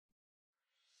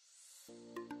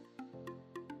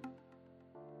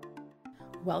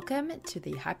Welcome to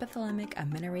the Hypothalamic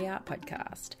Amenorrhea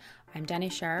podcast. I'm Danny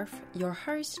Sheriff, your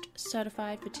host,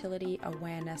 certified fertility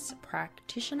awareness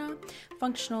practitioner,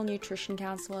 functional nutrition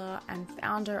counselor, and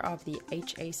founder of the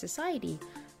HA Society,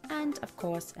 and of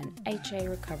course, an HA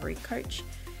recovery coach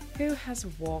who has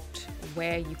walked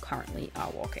where you currently are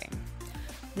walking.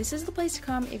 This is the place to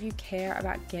come if you care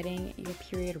about getting your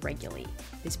period regularly.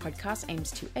 This podcast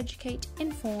aims to educate,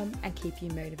 inform, and keep you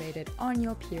motivated on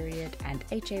your period and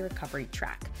HA recovery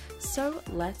track. So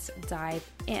let's dive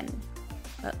in.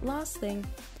 But last thing,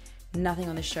 nothing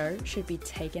on the show should be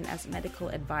taken as medical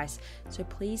advice, so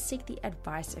please seek the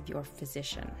advice of your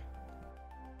physician.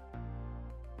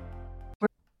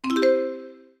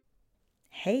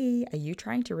 Hey, are you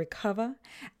trying to recover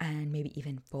and maybe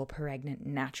even fall pregnant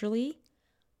naturally?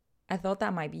 I thought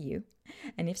that might be you.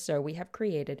 And if so, we have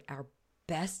created our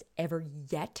best ever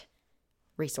yet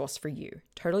resource for you.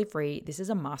 Totally free. This is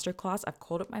a masterclass. I've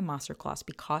called it my masterclass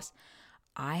because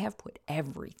I have put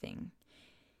everything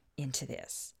into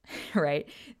this, right?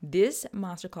 This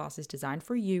masterclass is designed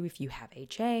for you if you have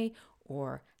HA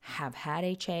or have had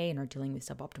HA and are dealing with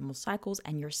suboptimal cycles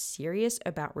and you're serious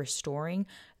about restoring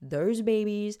those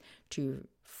babies to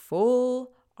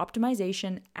full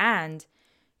optimization and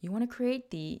you want to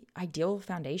create the ideal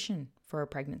foundation for a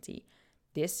pregnancy.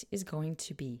 This is going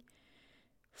to be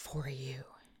for you.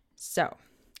 So,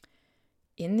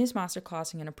 in this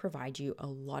masterclass, I'm going to provide you a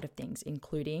lot of things,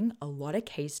 including a lot of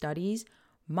case studies,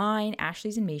 mine,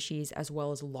 Ashley's and Mishi's, as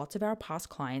well as lots of our past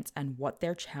clients and what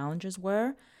their challenges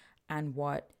were and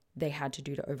what they had to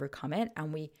do to overcome it.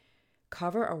 And we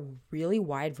cover a really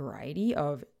wide variety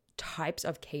of types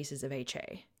of cases of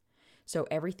HA. So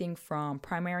everything from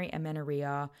primary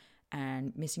amenorrhea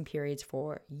and missing periods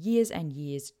for years and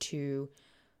years to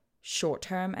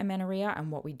short-term amenorrhea and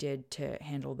what we did to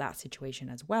handle that situation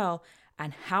as well,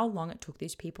 and how long it took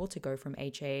these people to go from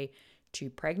HA to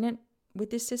pregnant with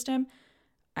this system,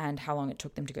 and how long it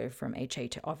took them to go from HA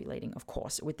to ovulating, of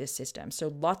course, with this system. So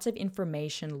lots of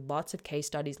information, lots of case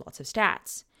studies, lots of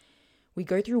stats. We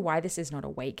go through why this is not a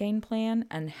weight gain plan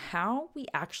and how we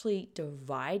actually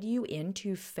divide you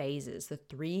into phases, the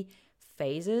 3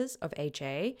 phases of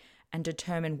HA, and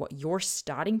determine what your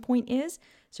starting point is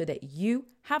so that you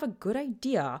have a good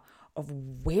idea of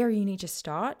where you need to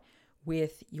start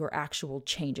with your actual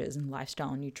changes and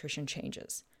lifestyle and nutrition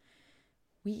changes.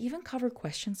 We even cover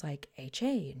questions like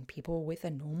HA and people with a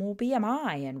normal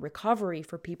BMI and recovery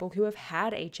for people who have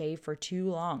had HA for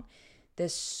too long.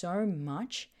 There's so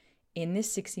much in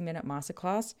this 60-minute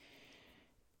masterclass.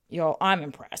 Yo, I'm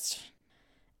impressed.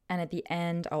 And at the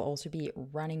end, I'll also be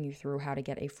running you through how to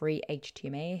get a free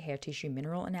HTMA, hair tissue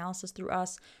mineral analysis through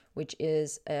us, which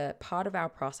is a part of our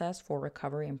process for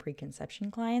recovery and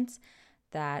preconception clients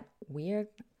that we're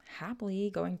happily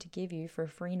going to give you for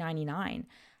free $99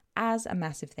 as a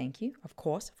massive thank you, of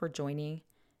course, for joining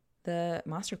the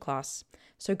masterclass.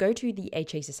 So go to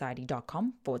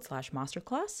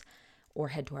thehasociety.com/masterclass or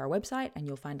head to our website and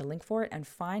you'll find a link for it and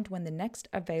find when the next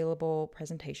available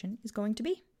presentation is going to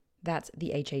be. That's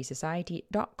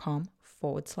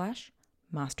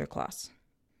thehasociety.com/masterclass.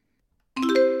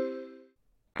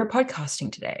 We're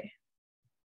podcasting today.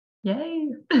 Yay.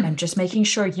 I'm just making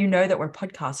sure you know that we're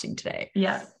podcasting today.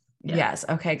 Yes. Yes.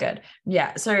 Okay, good.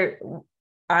 Yeah. So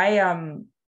I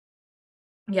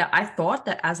thought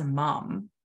that as a mom,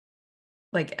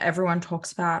 like everyone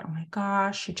talks about, oh my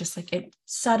gosh, it just like it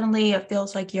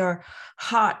feels like your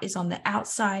heart is on the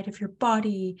outside of your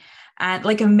body. And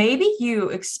like maybe you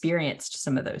experienced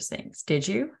some of those things. Did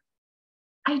you?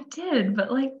 I did, but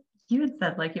like you had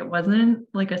said, like it wasn't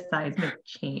like a seismic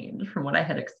change from what I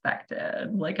had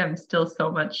expected. Like I'm still so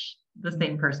much the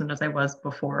same person as I was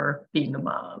before being a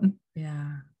mom.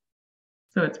 Yeah.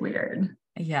 So it's weird.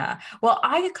 Yeah. Well,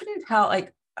 I couldn't tell,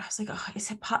 like, I was like, oh,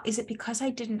 is it because I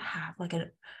didn't have like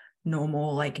a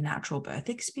normal, like natural birth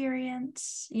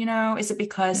experience? You know, is it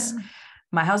because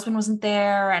my husband wasn't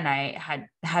there and I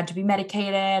had to be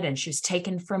medicated and she was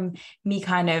taken from me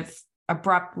kind of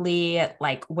abruptly?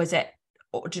 Like,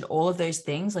 did all of those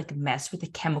things like mess with the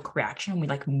chemical reaction and we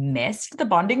like missed the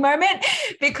bonding moment?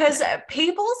 Because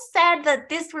people said that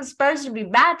this was supposed to be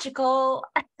magical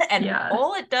and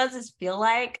all it does is feel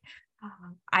like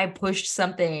I pushed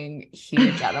something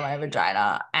huge out of my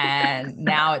vagina and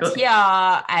now it's here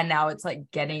and now it's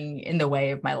like getting in the way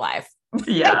of my life.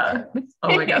 Yeah.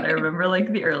 Oh my God. I remember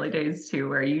like the early days too,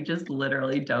 where you just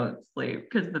literally don't sleep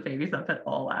because the baby's up at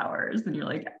all hours and you're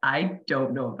like, I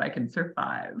don't know if I can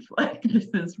survive. Like this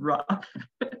is rough.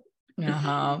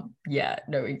 Yeah,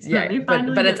 no, Then yeah, they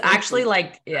finally but it's get their actually sleep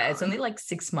like, yeah, it's down. only like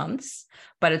 6 months,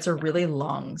 but it's a Yeah, really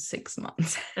long 6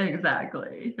 months.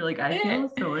 exactly. You're like, I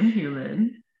feel so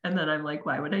inhuman. And then I'm like,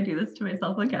 why would I do this to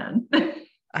myself again?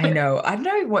 I know. I don't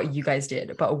know what you guys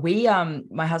did, but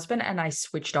my husband and I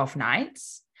switched off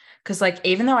nights because, like,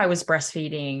 even though I was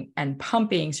breastfeeding and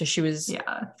pumping, so she was,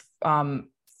 Yeah. um,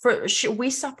 we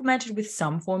supplemented with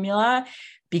some formula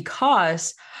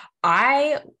because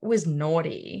I was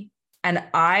naughty and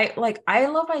I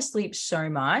love my sleep so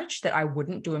much that I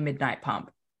wouldn't do a midnight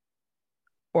pump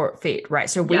or feed, right?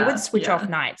 So we would Yeah. switch off Yeah.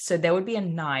 nights. So there would be a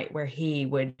night where he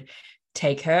would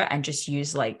take her and just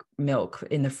use like milk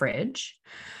in the fridge.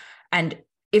 And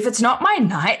if it's not my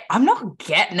night, I'm not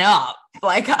getting up.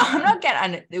 Like, I'm Yeah. not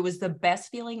getting, and it was the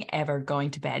best feeling ever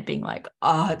going to bed, being like,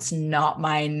 oh, it's not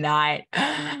my night.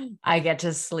 I get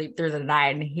to sleep through the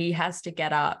night and he has to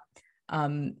get up.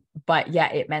 But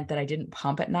yeah, it meant that I didn't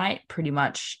pump at night pretty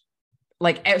much,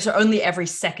 like, so only every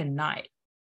second night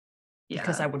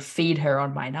because Yeah. I would feed her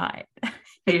on my night.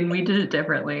 See, and we did it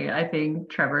differently. I think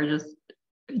Trevor just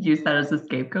used that as a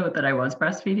scapegoat that I was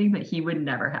breastfeeding, that he would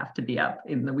never have to be up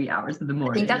in the wee hours of the I think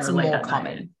morning that's or late more at night.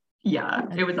 common. Yeah,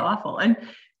 it was awful. And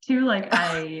two, like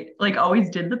I like always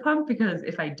did the pump because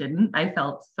if I didn't, I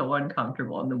felt so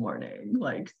uncomfortable in the morning,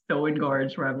 like so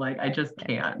engorged where I'm like, I just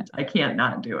can't. I can't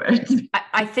not do it.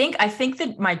 I think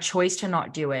that my choice to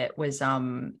not do it was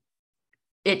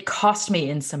it cost me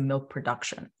in some milk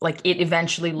production. Like it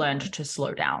eventually learned Yeah. to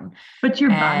slow down. But your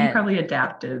body And probably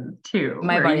adapted too,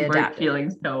 my where body you weren't adapted.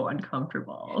 feeling so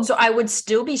uncomfortable. So I would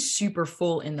still be super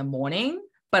full in the morning,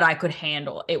 but I could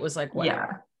handle it. It was like Yeah.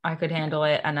 whatever. I could handle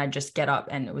it and I'd just get up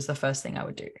and it was the first thing I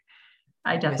would do.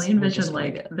 I definitely Would envision just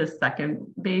leave like it. the second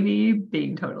baby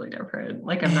being totally different.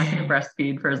 Like I'm not going to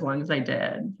breastfeed for as long as I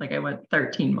did. Like I went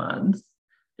 13 months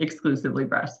exclusively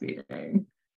breastfeeding.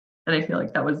 And I feel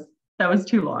like that was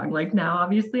too long. Like now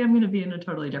obviously I'm going to be in a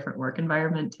totally different work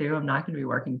environment too. I'm not going to be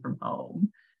working from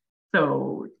home.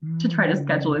 So to try to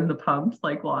schedule in the pumps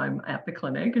like while I'm at the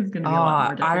clinic is going to be a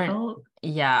lot more I don't, difficult.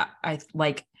 yeah, I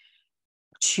like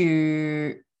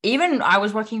to even I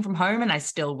was working from home and I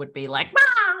still would be like,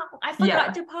 wow, I forgot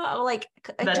Yeah, to put like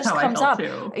it that's just how I comes felt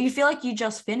up. too. You feel like you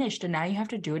just finished and now you have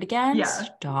to do it again. Yeah,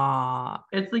 Stop.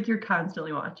 it's like you're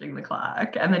constantly watching the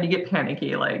clock and then you get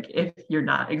panicky like if you're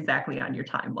not exactly on your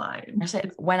I timeline. said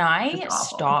It's when just I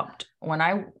awful. stopped, when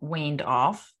I weaned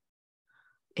off,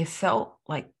 it felt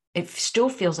like it still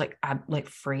feels like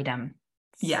freedom.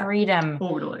 Yeah, Freedom.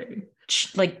 totally.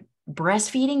 Like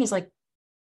breastfeeding is like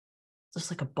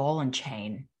just like a ball and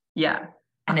chain. Yeah,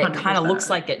 And it kind of looks 100%.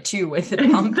 like it too with the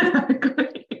pump.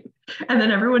 Exactly. And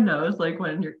then everyone knows like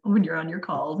when you're on your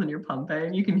calls and you're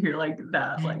pumping, you can hear like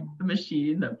that, like the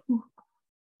machine that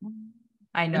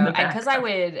I in know. the And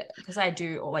background. because I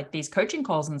do like these coaching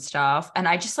calls and stuff, and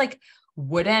I just like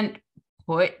wouldn't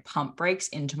put pump breaks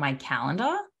into my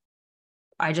calendar.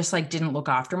 I just like didn't look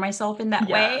after myself in that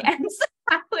way. Yeah. And so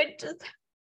I would just,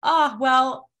 oh,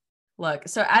 well, look.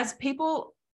 So as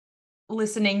people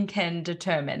listening can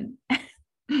determine,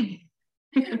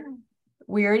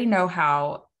 we already know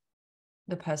how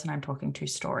the person I'm talking to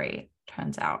story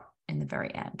turns out in the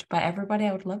very end. But everybody,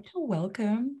 I would love to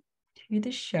welcome to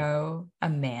the show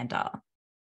Amanda.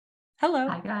 Hello.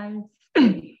 Hi guys.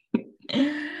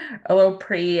 A little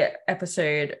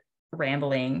pre-episode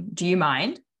rambling. Do you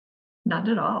mind? Not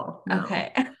at all. No.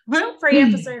 Okay. Well,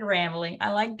 pre-episode rambling.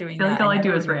 I like I doing feel like that. all I I do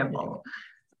never is remember to do ramble. it.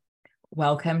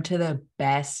 Welcome to the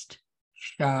best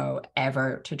show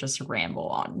ever to just ramble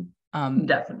on.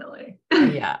 Definitely.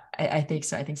 Yeah, I think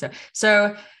so. I think so.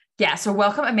 So yeah, so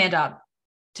welcome Amanda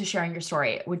to sharing your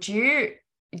story. Would you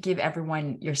give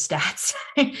everyone your stats?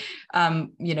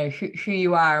 Who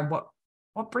you are,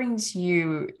 what brings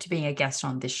you to being a guest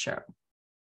on this show?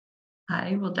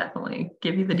 I will definitely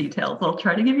give you the details. I'll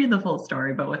try to give you the full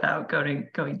story, but without going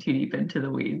too deep into the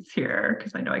weeds here,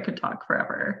 because I know I could talk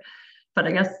forever. But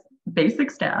I guess basic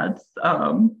stats.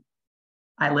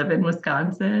 I live in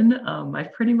Wisconsin.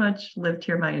 I've pretty much lived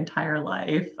here my entire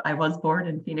life. I was born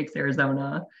in Phoenix,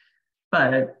 Arizona,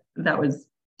 but that was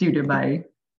due to my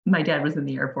dad was in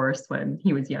the Air Force when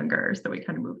he was younger, so we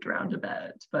kind of moved around a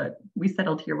bit. But we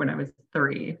settled here when I was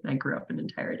 3. And I grew up in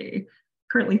entirety.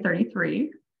 Currently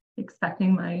 33,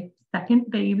 expecting my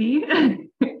second baby.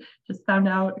 Just found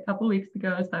out a couple of weeks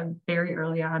ago, so I'm very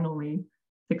early on, only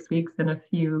 6 weeks and a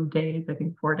few days, I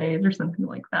think 4 days or something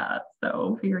like that.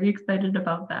 So very excited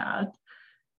about that.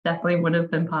 Definitely wouldn't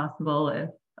have been possible if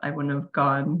I wouldn't have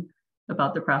gone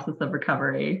about the process of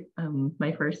recovery.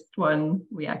 My first one,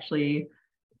 we actually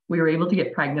we were able to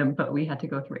get pregnant, but we had to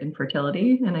go through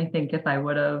infertility. And I think if I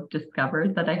would have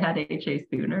discovered that I had HA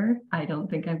sooner, I don't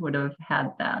think I would have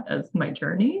had that as my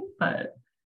journey. But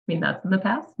I mean, that's in the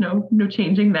past. No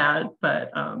changing that.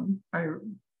 But our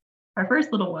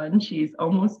first little one, she's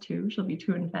almost 2. She'll be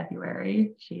 2 in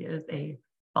February. She is a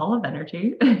ball of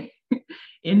energy,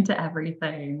 into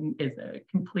everything, is a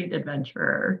complete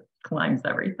adventurer, climbs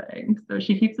everything. So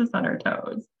she keeps us on our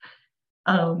toes.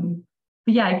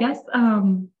 But yeah, I guess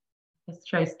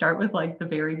should I start with like the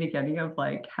very beginning of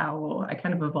like how I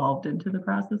kind of evolved into the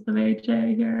process of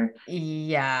HA here?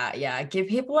 Yeah. Give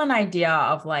people an idea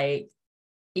of like,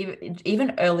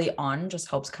 even early on, just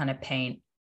helps kind of paint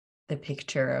the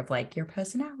picture of like your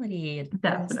personality and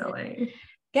Definitely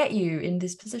get you in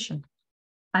this position.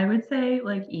 I would say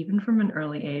like even from an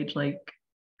early age, like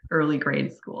early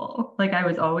grade school, like I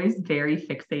was always very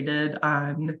fixated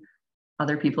on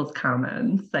other people's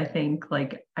comments. I think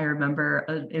like I remember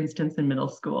an instance in middle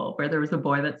school where there was a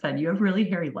boy that said, "You have really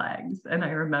hairy legs." And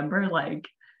I remember like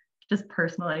just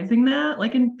personalizing that.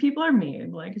 Like, and people are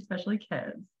mean, like especially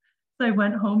kids. So I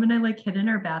went home and I like hid in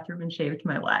our bathroom and shaved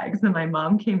my legs. And my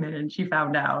mom came in and she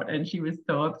found out and she was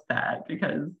so upset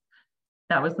because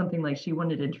that was something like she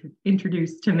wanted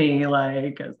introduced to me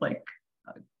like as like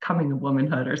coming of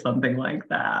womanhood or something like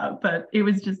that. But it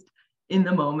was just in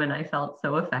the moment, I felt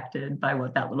so affected by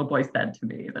what that little boy said to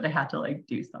me that I had to like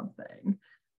do something.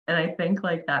 And I think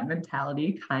like that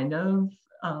mentality kind of,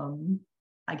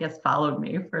 I guess, followed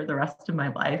me for the rest of my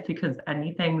life because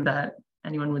anything that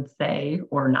anyone would say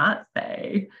or not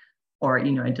say, or,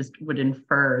 I just would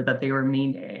infer that they were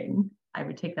meaning, I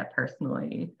would take that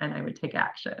personally and I would take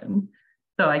action.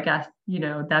 So I guess,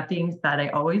 that being said, I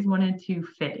always wanted to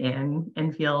fit in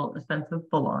and feel a sense of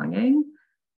belonging.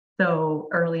 So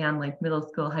early on, like middle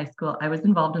school, high school, I was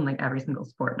involved in like every single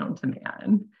sport known to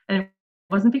man. And it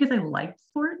wasn't because I liked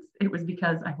sports, it was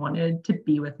because I wanted to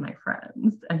be with my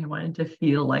friends and I wanted to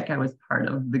feel like I was part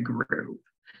of the group.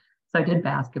 So I did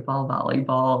basketball,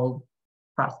 volleyball,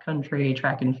 cross country,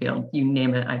 track and field, you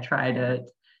name it, I tried it.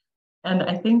 And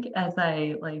I think as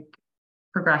I like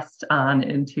progressed on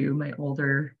into my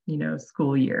older,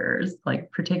 school years,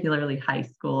 like particularly high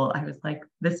school, I was like,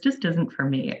 this just isn't for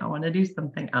me. I want to do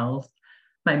something else.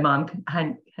 My mom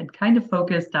had kind of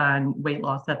focused on weight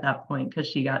loss at that point because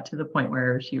she got to the point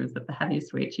where she was at the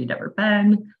heaviest weight she'd ever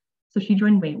been. So she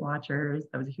joined Weight Watchers.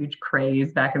 That was a huge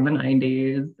craze back in the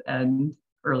 90s and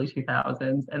early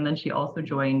 2000s. And then she also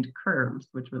joined Curves,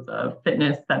 which was a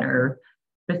fitness center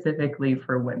specifically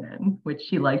for women, which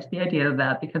she liked the idea of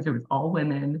that because it was all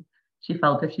women. She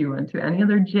felt if she went to any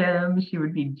other gym, she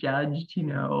would be judged,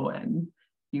 and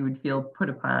she would feel put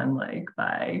upon like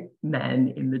by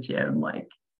men in the gym, like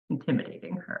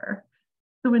intimidating her.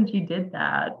 So when she did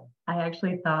that, I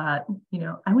actually thought,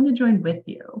 I want to join with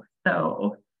you.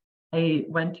 So I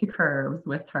went to Curves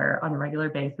with her on a regular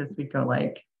basis. We'd go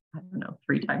like, I don't know,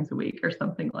 3 times a week or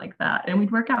something like that. And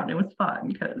we'd work out and it was fun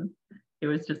because it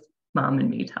was just mom and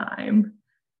me time.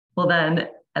 Well, then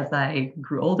as I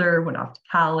grew older, went off to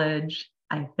college,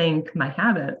 I think my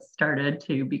habits started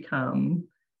to become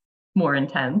more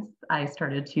intense. I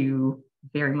started to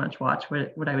very much watch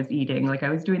what I was eating. Like I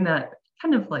was doing that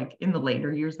kind of like in the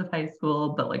later years of high school,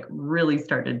 but like really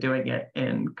started doing it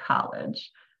in college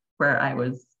where I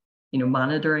was,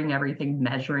 monitoring everything,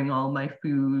 measuring all my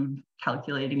food,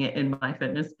 calculating it in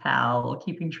MyFitnessPal,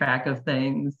 keeping track of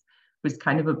things, was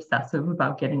kind of obsessive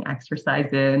about getting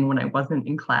exercise in when I wasn't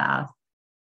in class.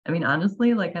 I mean,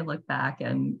 honestly, like I look back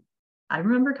and I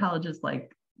remember college as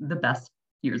like the best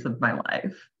years of my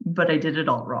life, but I did it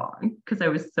all wrong because I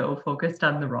was so focused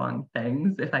on the wrong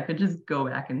things. If I could just go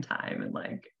back in time and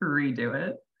like redo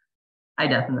it, I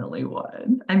definitely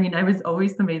would. I mean, I was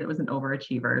always somebody that was an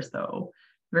overachiever, so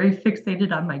very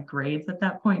fixated on my grades at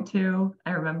that point too.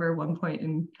 I remember one point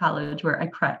in college where I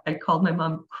cried. I called my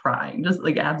mom crying, just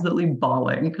like absolutely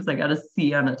bawling because I got a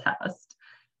C on a test.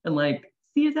 And like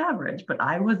C is average, but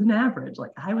I wasn't average.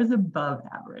 Like I was above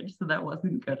average, so that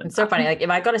wasn't good enough. It's so funny. Like if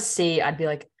I got a C, I'd be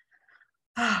like,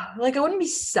 like I wouldn't be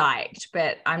psyched,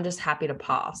 but I'm just happy to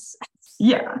pass.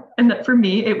 Yeah. And that for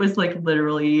me, it was like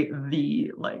literally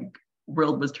the like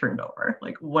world was turned over.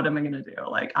 Like, what am I going to do?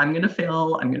 Like, I'm going to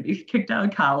fail. I'm going to be kicked out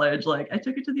of college. Like, I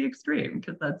took it to the extreme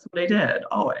because that's what I did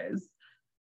always.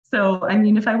 So, I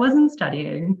mean, if I wasn't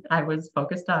studying, I was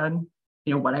focused on,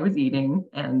 what I was eating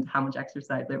and how much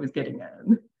exercise I was getting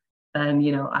in. Then,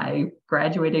 I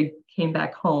graduated, came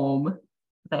back home.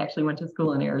 I actually went to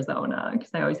school in Arizona because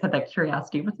I always had that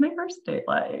curiosity. What's my first date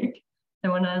like? I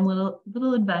went on a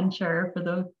little adventure for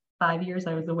the 5 years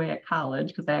I was away at college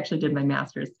because I actually did my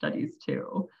master's studies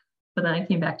too. But then I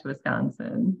came back to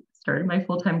Wisconsin, started my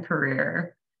full-time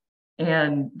career.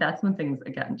 And that's when things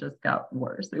again just got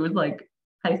worse. It was like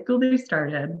high school they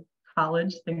started,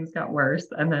 college things got worse.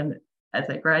 And then as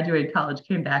I graduated college,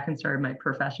 came back and started my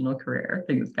professional career,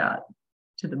 things got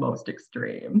to the most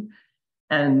extreme.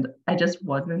 And I just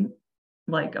wasn't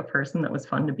like a person that was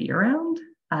fun to be around.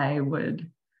 I would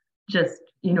just,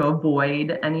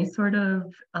 avoid any sort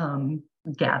of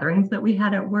gatherings that we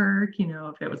had at work,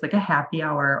 if it was like a happy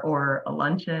hour or a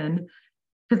luncheon,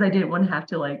 because I didn't want to have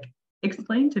to like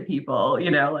explain to people,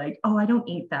 like, oh, I don't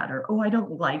eat that, or oh, I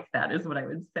don't like that, is what I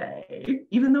would say.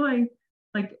 Even though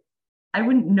I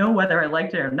wouldn't know whether I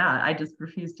liked it or not. I just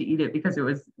refused to eat it because it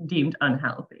was deemed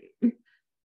unhealthy.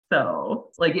 So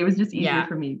like it was just easier Yeah.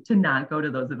 for me to not go to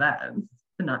those events,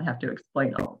 to not have to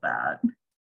explain all of that.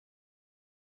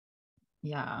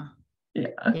 Yeah. Yeah.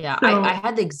 Yeah. I So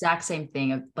had the exact same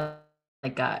thing of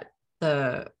like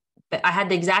the I had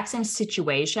the exact same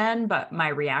situation, but my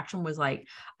reaction was like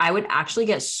I would actually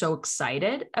get so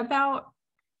excited about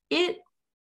it.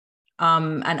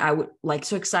 And I would like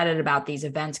so excited about these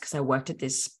events because I worked at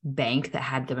this bank that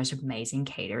had the most amazing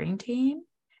catering team.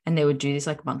 And they would do this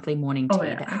like monthly morning oh tea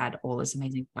that yeah. had all this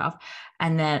amazing stuff.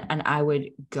 And I would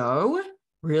go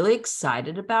really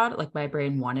excited about it. Like my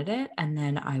brain wanted it. And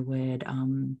then I would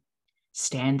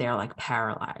stand there like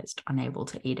paralyzed, unable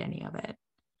to eat any of it.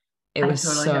 It I was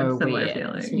totally had so similar weird. So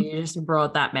feelings. you just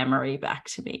brought that memory back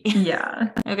to me. Yeah.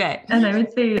 Okay. And I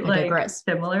would say I like digress.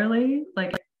 similarly,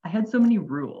 like I had so many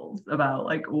rules about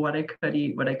like what I could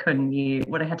eat, what I couldn't eat,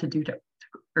 what I had to do to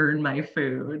earn my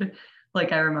food.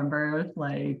 Like I remember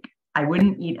like I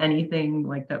wouldn't eat anything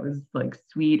like that was like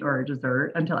sweet or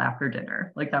dessert until after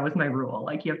dinner. Like that was my rule.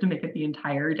 Like you have to make it the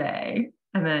entire day.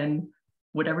 And then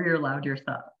whatever you're allowed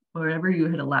yourself, whatever you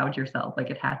had allowed yourself, like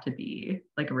it had to be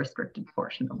like a restricted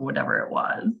portion of whatever it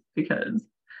was, because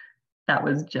that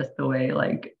was just the way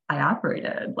like I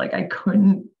operated. Like I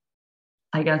couldn't,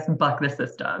 I guess, buck the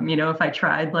system. If I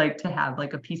tried like to have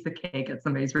like a piece of cake at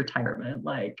somebody's retirement,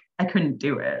 like I couldn't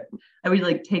do it. I would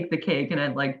like take the cake and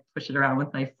I'd like push it around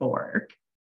with my fork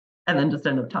and then just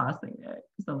end up tossing it.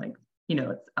 So like,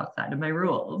 it's outside of my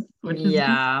rules, which is just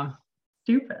Yeah.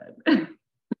 stupid.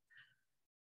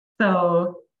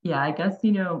 So yeah, I guess,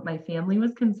 my family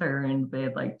was concerned. They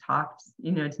had like talked,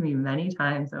 to me many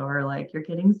times over like, you're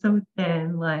getting so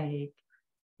thin, like,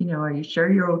 are you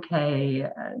sure you're okay?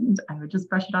 And I would just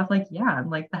brush it off like, yeah, I'm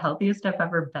like the healthiest I've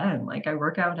ever been. Like I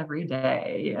work out every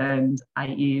day and I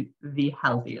eat the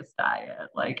healthiest diet.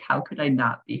 Like, how could I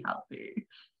not be healthy?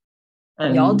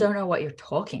 Y'all And don't know what you're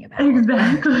talking about.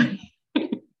 exactly.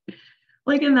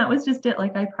 Like, and that was just it.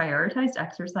 Like I prioritized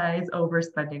exercise over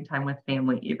spending time with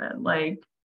family, even like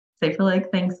say for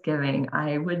like Thanksgiving,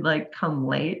 I would like come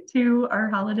late to our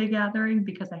holiday gathering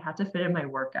because I had to fit in my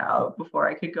workout before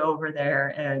I could go over there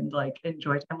and like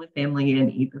enjoy time with family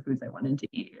and eat the foods I wanted to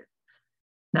eat.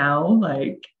 Now,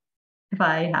 like if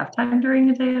I have time during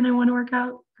the day and I want to work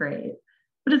out, great.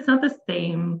 But it's not the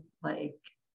same like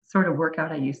sort of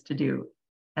workout I used to do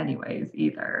anyways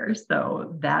either.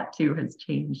 So that too has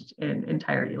changed in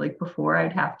entirety. Like before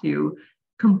I'd have to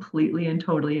completely and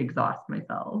totally exhaust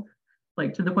myself,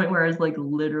 like to the point where I was like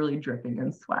literally dripping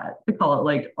in sweat to call it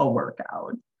like a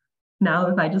workout. Now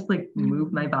if I just like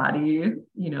move my Mm, body,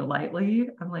 lightly,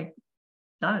 I'm like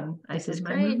done. I this is did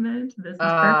my great. movement. This is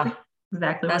perfect.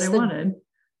 Exactly what I That's wanted.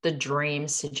 the dream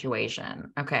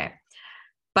situation. Okay.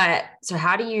 But so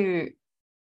how do you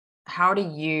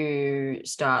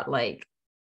start like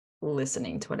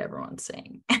listening to what everyone's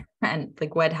saying? And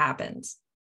like what happens?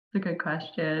 It's a good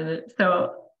question.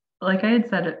 So, like I had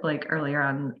said it like earlier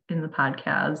on in the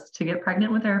podcast, to get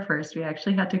pregnant with our first, we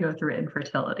actually had to go through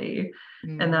infertility.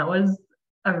 And that Mm, was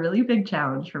a really big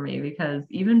challenge for me because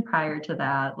even prior to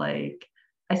that, like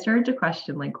I started to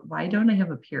question like why don't I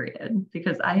have a period?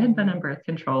 Because I had been on mm, birth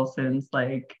control since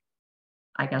like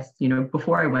I guess,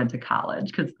 before I went to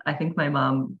college, because I think my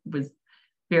mom was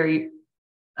very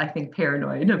I think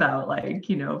paranoid about like,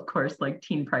 of course, like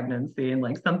teen pregnancy and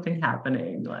like something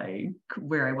happening, like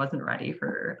where I wasn't ready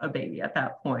for a baby at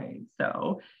that point.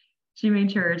 So she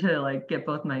made sure to like get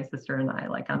both my sister and I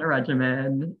like on a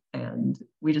regimen and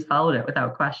we just followed it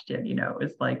without question. It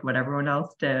was like what everyone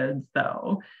else did.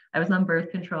 So I was on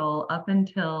birth control up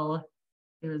until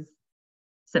it was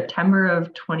September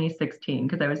of 2016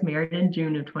 because I was married in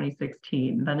June of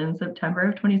 2016. Then in September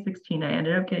of 2016, I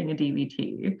ended up getting a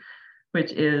DVT,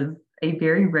 which is a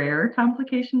very rare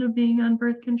complication of being on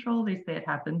birth control. They say it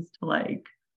happens to like,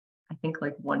 I think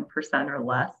like 1% or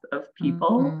less of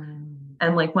people. mm.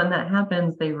 And like when that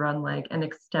happens, they run like an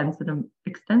extensive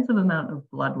amount of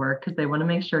blood work because they want to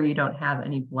make sure you don't have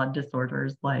any blood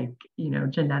disorders like,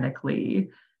 genetically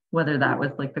whether that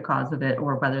was like the cause of it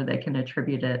or whether they can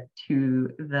attribute it to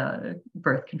the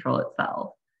birth control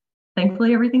itself.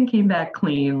 Thankfully, everything came back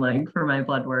clean, like for my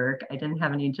blood work. I didn't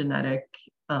have any genetic,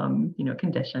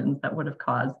 conditions that would have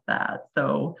caused that.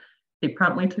 So they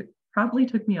promptly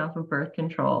took me off of birth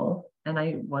control, and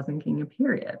I wasn't getting a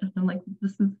period. I'm like,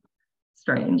 this is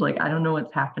strange. Like, I don't know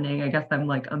what's happening. I guess I'm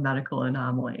like a medical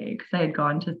anomaly, because I had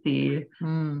gone to see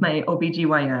my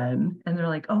OBGYN, and they're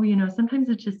like, oh, sometimes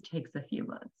it just takes a few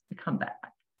months to come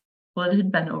back. Well, it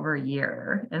had been over a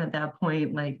year. And at that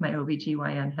point, like, my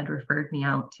OBGYN had referred me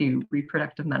out to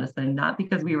reproductive medicine, not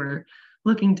because we were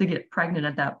looking to get pregnant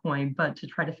at that point, but to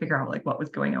try to figure out like what was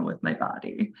going on with my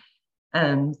body.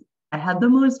 And I had the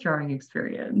most jarring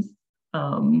experience.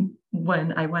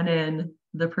 When I went in,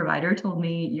 the provider told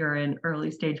me you're in early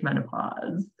stage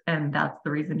menopause, and that's the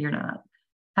reason you're not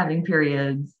having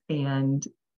periods. And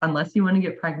unless you want to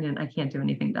get pregnant, I can't do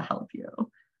anything to help you.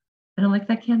 And I'm like,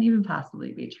 that can't even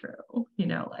possibly be true.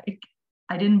 Like,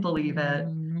 I didn't believe it.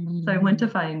 So I went to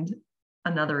find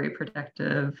another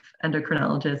reproductive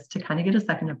endocrinologist to kind of get a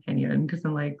second opinion, because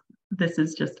I'm like, this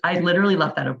is just, I literally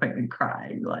left that appointment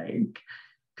crying, like,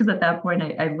 because at that point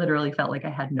I literally felt like I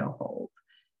had no hope.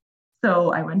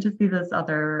 So I went to see this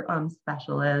other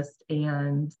specialist,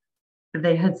 and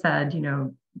they had said,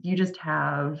 you just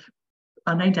have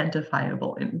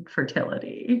unidentifiable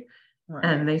infertility. Right.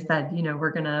 And they said,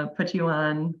 we're going to put you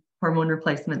on hormone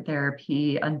replacement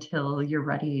therapy until you're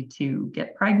ready to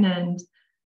get pregnant,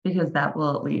 because that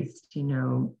will at least,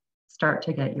 start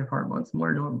to get your hormones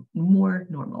more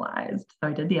normalized. So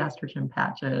I did the estrogen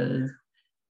patches,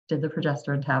 did the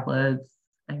progesterone tablets.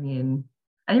 I mean,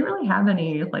 I didn't really have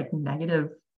any like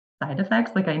negative side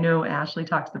effects. Like, I know Ashley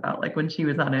talks about like when she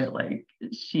was on it, like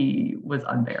she was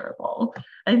unbearable.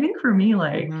 I think for me,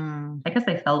 like, I guess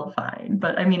I felt fine,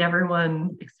 but I mean,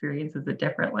 everyone experiences it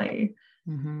differently.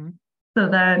 So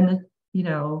then,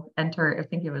 enter, I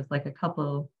think it was like it's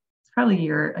probably a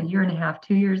year and a half,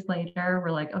 2 years later,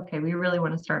 we're like, okay, we really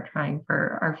want to start trying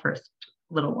for our first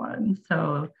little one.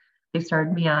 So they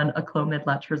started me on a Clomid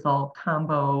letrozole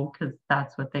combo, because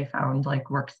that's what they found like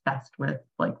works best with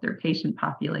like their patient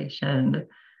population.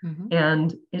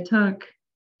 And it took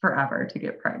forever to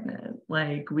get pregnant.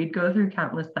 Like, we'd go through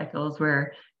countless cycles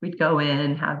where we'd go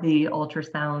in, have the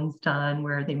ultrasounds done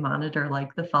where they monitor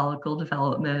like the follicle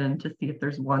development to see if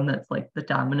there's one that's like the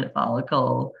dominant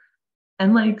follicle.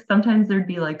 And like, sometimes there'd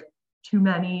be like too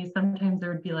many, sometimes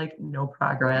there would be like no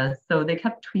progress. So they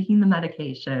kept tweaking the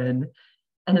medication.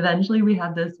 And eventually we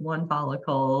had this one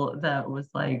follicle that was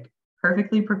like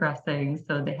perfectly progressing.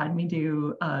 So they had me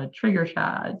do a trigger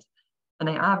shot, and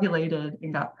I ovulated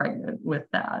and got pregnant with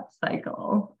that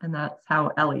cycle. And that's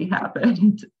how Ellie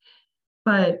happened.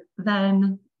 But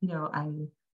then, I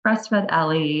breastfed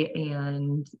Ellie,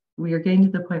 and we were getting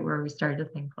to the point where we started to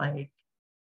think like,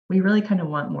 we really kind of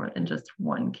want more than just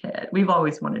one kid. We've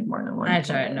always wanted more than one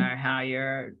kid. I don't know how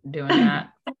you're doing that.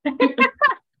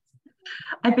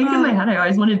 I think in my head, I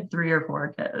always wanted 3 or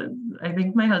 4 kids. I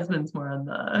think my husband's more on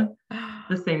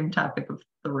the same topic of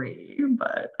 3,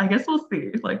 but I guess we'll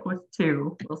see. Like, with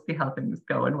 2, we'll see how things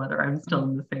go and whether I'm still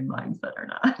in the same mindset or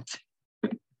not.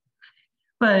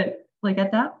 But like,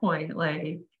 at that point,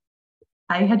 like,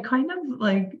 I had kind of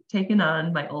like taken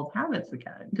on my old habits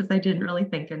again, because I didn't really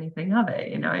think anything of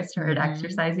it. I started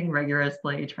exercising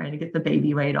rigorously, trying to get the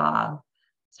baby weight off,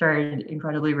 started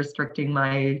incredibly restricting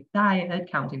my diet,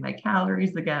 counting my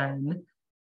calories again.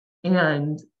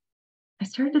 And I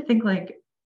started to think like,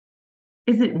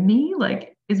 is it me?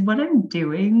 Like, is what I'm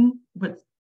doing what's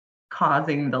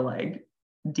causing the like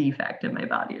defect in my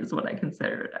body, is what I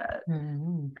considered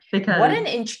it. Because what an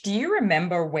inch. Do you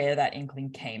remember where that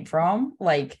inkling came from?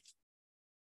 Like,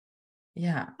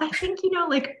 yeah. I think,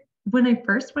 like, when I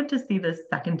first went to see this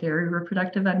secondary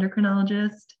reproductive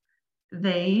endocrinologist,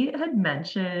 they had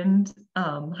mentioned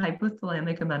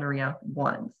hypothalamic amenorrhea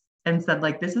once, and said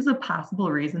like, this is a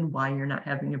possible reason why you're not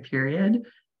having a period,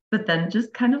 but then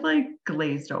just kind of like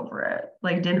glazed over it.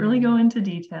 Like, didn't really go into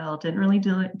detail, didn't really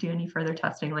do any further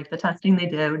testing. Like, the testing they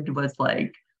did was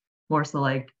like more so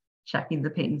like checking the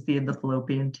patency of the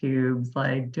fallopian tubes,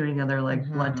 like doing other like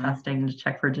blood testing to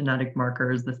check for genetic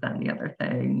markers, this, that, and the other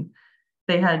thing.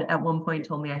 They had at one point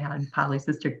told me I had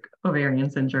polycystic ovarian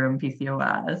syndrome,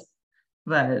 PCOS,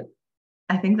 but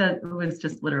I think that was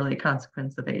just literally a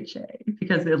consequence of HA,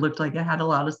 because it looked like I had a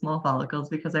lot of small follicles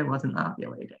because I wasn't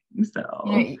ovulating.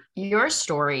 So, your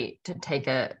story, to take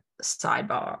a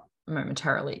sidebar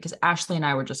momentarily, because Ashley and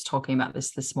I were just talking about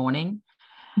this morning.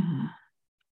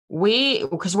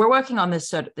 Because we're working on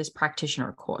this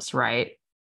practitioner course, right?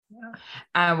 Yeah.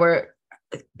 And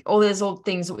all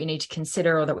things that we need to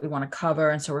consider or that we want to cover.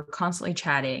 And so we're constantly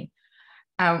chatting.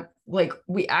 Like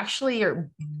we actually are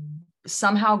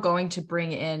somehow going to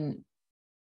bring in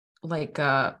like,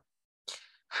 how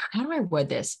do I word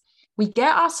this? We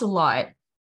get asked a lot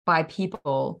by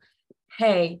people,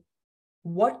 hey,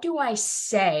 what do I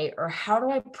say or how do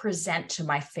I present to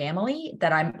my family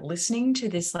that I'm listening to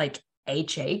this like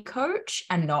HA coach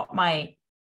and not my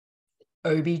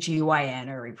OBGYN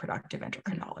or reproductive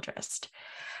endocrinologist?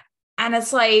 And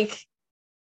it's like,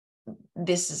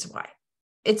 this is why.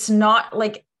 It's not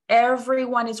like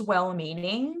everyone is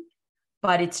well-meaning,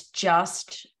 but it's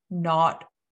just not,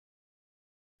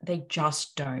 they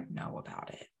just don't know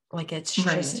about it. Like it's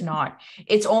just not,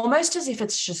 it's almost as if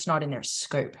it's just not in their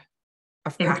scope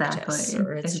of practice.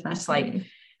 Or it's just like,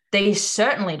 they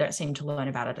certainly don't seem to learn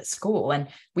about it at school. And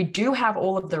we do have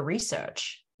all of the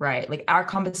research, right? Like our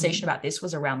conversation about this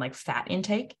was around like fat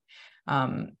intake.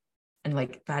 And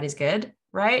like fat is good,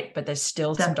 right? But there's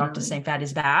still some doctors saying fat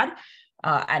is bad.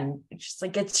 And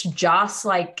it's just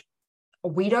like,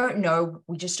 we don't know.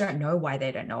 We just don't know why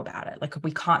they don't know about it. Like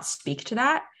we can't speak to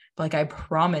that, but like, I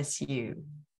promise you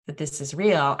that this is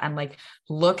real. And like,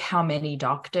 look how many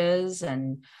doctors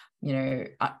and, you know,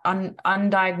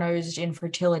 undiagnosed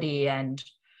infertility and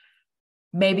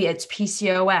maybe it's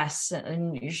PCOS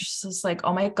and you're just like,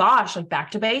 oh my gosh, like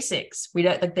back to basics. We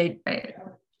don't like, they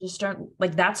just don't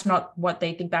like, that's not what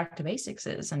they think back to basics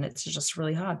is. And it's just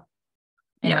really hard.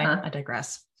 Anyway, I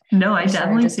digress. No, I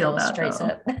definitely feel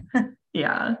that.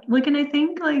 Yeah. Like, and I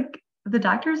think like the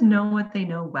doctors know what they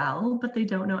know well, but they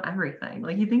don't know everything.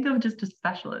 Like you think of just a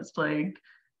specialist, like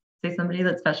say somebody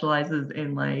that specializes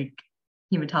in like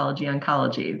hematology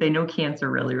oncology, they know cancer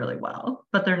really, really well,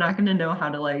 but they're not going to know how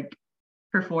to like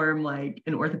perform like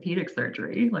an orthopedic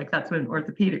surgery. Like that's what an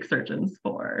orthopedic surgeon's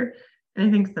for. And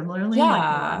I think similarly, like a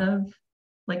lot of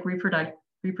like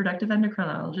reproductive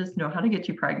endocrinologists know how to get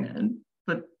you pregnant,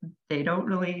 but they don't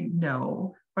really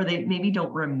know, or they maybe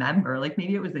don't remember, like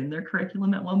maybe it was in their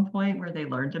curriculum at one point where they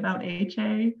learned about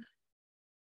HA,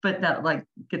 but that like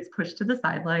gets pushed to the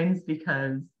sidelines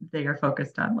because they are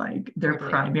focused on like their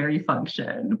primary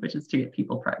function, which is to get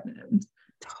people pregnant.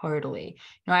 Totally.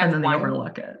 And then they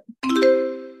overlook it.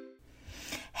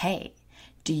 Hey,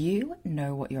 do you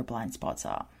know what your blind spots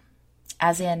are?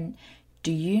 As in,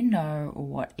 do you know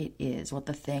what it is, what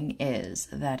the thing is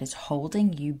that is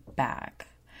holding you back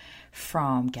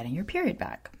from getting your period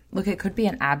back? Look, it could be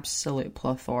an absolute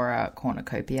plethora,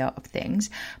 cornucopia of things,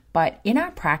 but in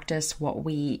our practice,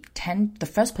 the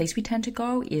first place we tend to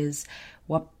go is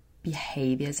what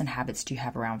behaviors and habits do you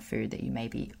have around food that you may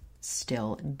be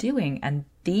still doing? And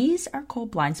these are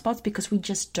called blind spots because we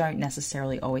just don't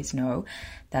necessarily always know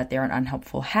that they're an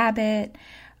unhelpful habit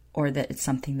or that it's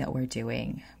something that we're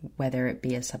doing, whether it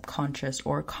be a subconscious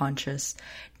or conscious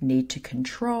need to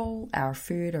control our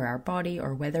food or our body,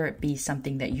 or whether it be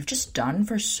something that you've just done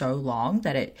for so long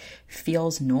that it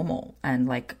feels normal and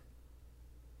like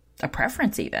a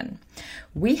preference even.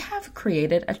 We have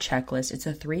created a checklist. It's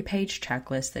a 3-page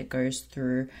checklist that goes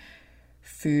through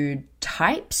food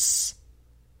types,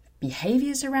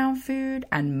 behaviors around food,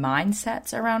 and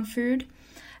mindsets around food.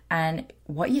 And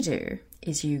what you do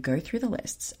is you go through the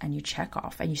lists and you check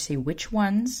off and you see which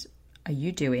ones are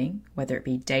you doing, whether it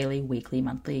be daily, weekly,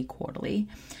 monthly, quarterly,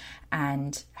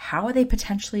 and how are they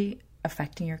potentially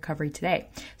affecting your recovery today.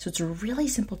 So it's a really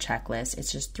simple checklist.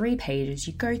 It's just 3 pages.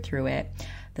 You go through it.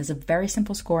 There's a very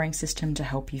simple scoring system to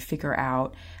help you figure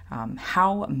out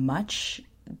how much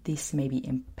this may be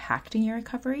impacting your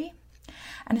recovery.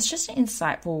 And it's just an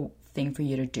insightful thing for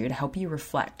you to do to help you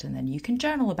reflect, and then you can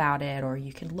journal about it or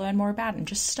you can learn more about it and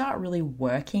just start really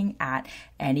working at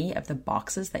any of the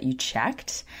boxes that you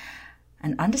checked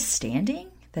and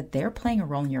understanding that they're playing a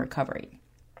role in your recovery.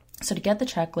 So to get the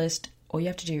checklist, all you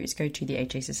have to do is go to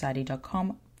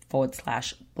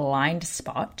thehasociety.com/blind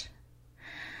spot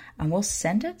and we'll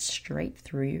send it straight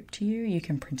through to you. You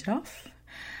can print it off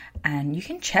and you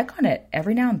can check on it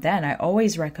every now and then. I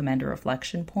always recommend a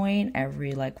reflection point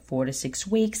every like 4 to 6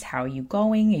 weeks. How are you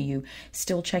going? Are you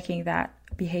still checking that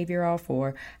behavior off,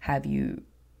 or have you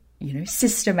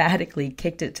systematically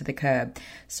kicked it to the curb?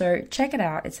 So check it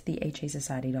out. It's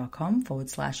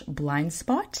thehasociety.com/blind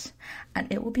spot and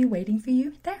it will be waiting for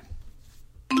you there.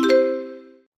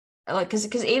 Like,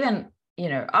 because even,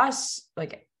 us,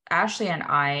 like Ashley and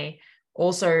I,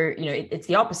 also, it's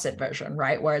the opposite version,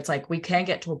 right? Where it's like, we can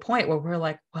get to a point where we're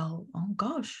like, well, oh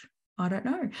gosh, I don't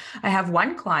know. I have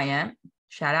one client,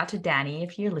 shout out to Danny,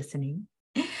 if you're listening,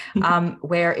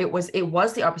 where it was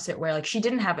the opposite, where like she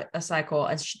didn't have a cycle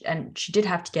and she did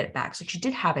have to get it back. So she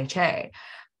did have HA,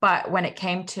 but when it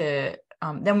came to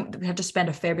then we had to spend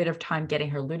a fair bit of time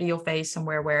getting her luteal phase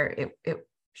somewhere where it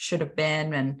should have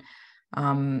been.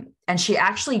 And she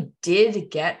actually did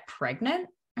get pregnant.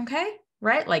 Okay.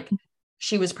 Right. Like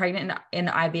she was pregnant in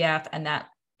IVF, and that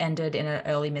ended in an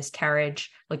early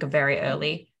miscarriage, like a very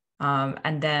early.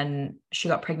 And then she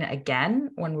got pregnant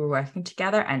again when we were working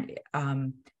together. And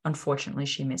unfortunately,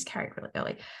 she miscarried really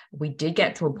early. We did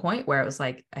get to a point where it was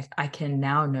like, I can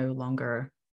now no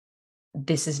longer,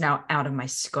 this is now out of my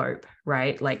scope,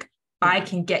 right? Like I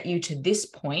can get you to this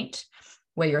point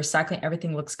where you're cycling,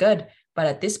 everything looks good. But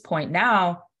at this point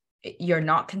now, you're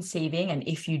not conceiving. And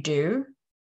if you do,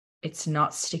 it's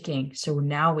not sticking. So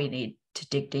now we need to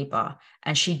dig deeper.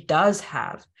 And she does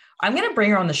have, I'm going to bring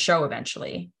her on the show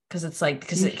eventually, because it's like,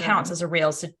 because it counts as a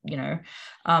real,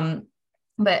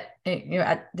 but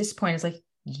at this point, it's like,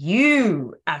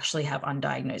 you actually have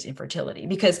undiagnosed infertility,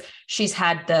 because she's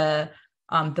had the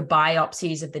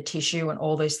biopsies of the tissue and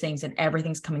all those things, and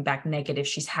everything's coming back negative.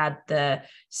 She's had the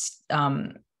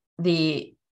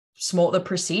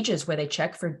procedures where they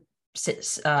check for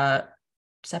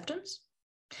septums,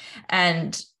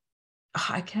 and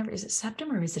I can't remember, is it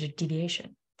septum or is it a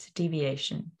deviation? It's a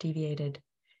deviated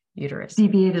uterus.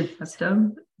 Deviated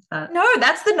septum? No,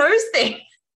 that's the nose thing.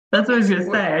 That's what I was going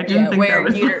to say. I didn't think that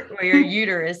was where your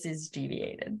uterus is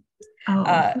deviated. Oh,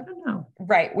 I don't know.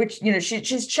 Right, which,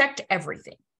 she's checked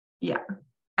everything. Yeah.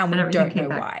 And we don't know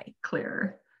why.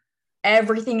 Clear.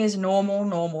 Everything is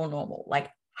normal. Like,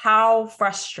 how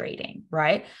frustrating,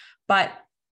 right? But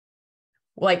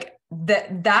like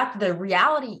the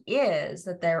reality is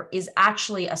that there is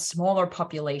actually a smaller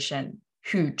population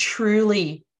who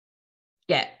truly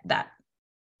get that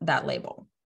label,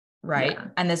 right? Yeah,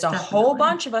 and there's a whole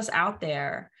bunch of us out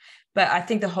there. But I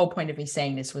think the whole point of me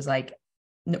saying this was like,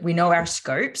 we know our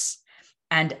scopes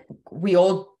and we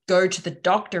all go to the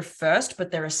doctor first,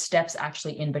 but there are steps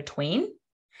actually in between.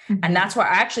 Mm-hmm. And that's why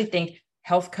I actually think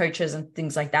health coaches and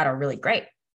things like that are really great,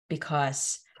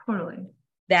 because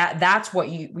that's what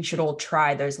we should all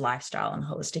try, those lifestyle and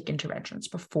holistic interventions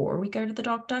before we go to the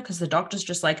doctor. Because the doctor's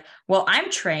just like, well,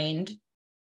 I'm trained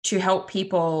to help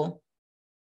people,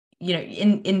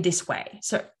 in this way.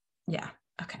 So yeah.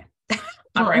 Okay.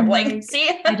 Well, I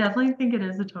definitely think it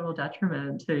is a total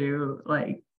detriment to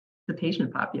like the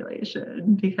patient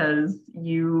population, because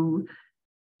you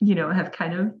have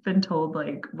kind of been told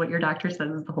like what your doctor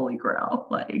says is the holy grail.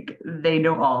 Like they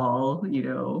know all,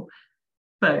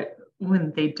 but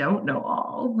when they don't know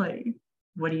all, like,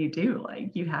 what do you do?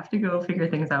 Like, you have to go figure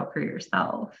things out for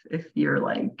yourself if you're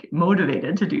like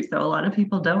motivated to do so. A lot of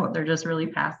people don't. They're just really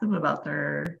passive about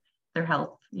their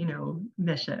health,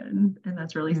 mission. And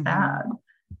that's really sad.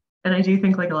 And I do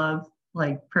think like a lot of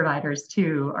like providers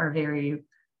too are very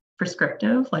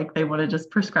prescriptive. Like they want to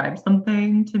just prescribe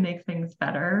something to make things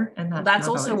better. And that's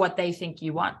also what they think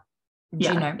you want.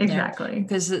 Yeah, exactly.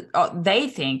 Because they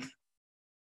think,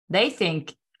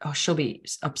 oh, she'll be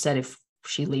upset if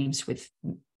she leaves with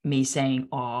me saying,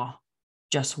 oh,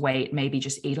 just wait, maybe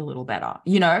just eat a little better.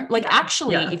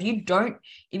 If you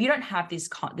don't have this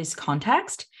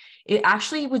context, it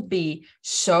actually would be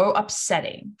so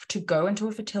upsetting to go into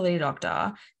a fertility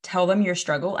doctor, tell them your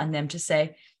struggle, and them to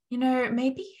say,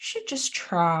 maybe you should just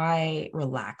try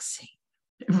relaxing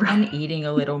and eating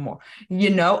a little more.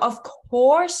 Of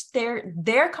course,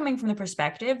 they're coming from the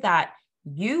perspective that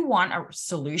you want a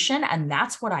solution, and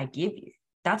that's what I give you.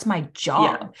 That's my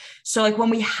job. Yeah. So like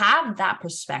when we have that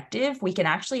perspective, we can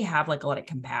actually have like a lot of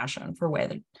compassion for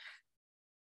where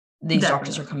these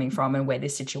doctors are coming from and where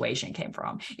this situation came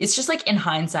from. It's just like in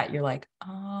hindsight, you're like,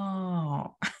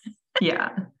 oh.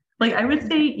 Yeah. Like I would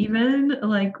say even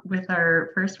like with our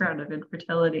first round of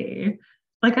infertility,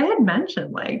 like I had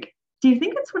mentioned, like, do you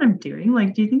think it's what I'm doing?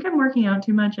 Like, do you think I'm working out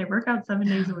too much? I work out 7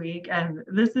 days a week, and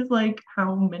this is like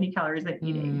how many calories I'm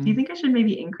eating. Do you think I should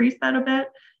maybe increase that a bit?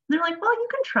 And they're like, well, you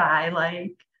can try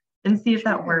like and see if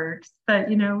that works. But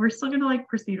we're still gonna like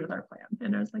proceed with our plan.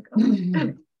 And I was like, oh,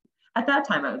 at that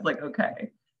time I was like, okay.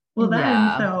 Well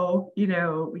then, so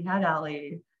we had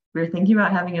Allie. We were thinking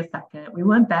about having a second. We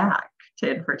went back to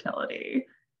infertility,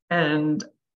 and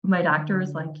my doctor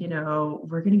was like,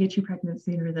 we're going to get you pregnant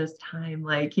sooner this time.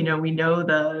 Like, we know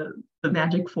the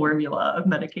magic formula of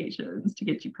medications to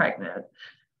get you pregnant.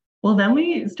 Well, then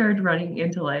we started running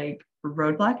into like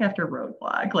roadblock after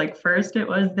roadblock. Like first it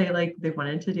was they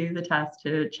wanted to do the test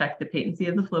to check the patency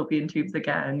of the fallopian tubes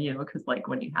again, because like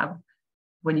when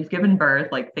you've given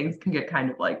birth, like things can get kind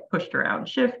of like pushed around,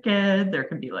 shifted. There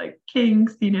can be like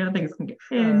kinks, things can get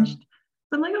pinched.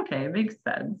 So I'm like, okay, it makes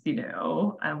sense,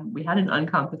 we had an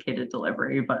uncomplicated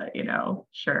delivery, but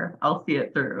sure, I'll see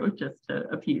it through just to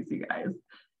appease you guys.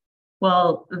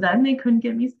 Well, then they couldn't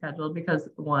get me scheduled because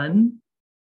one,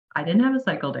 I didn't have a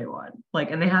cycle day one.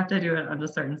 Like, and they have to do it on a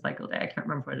certain cycle day. I can't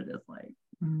remember what it is, like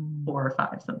 4 or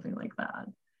 5, something like that.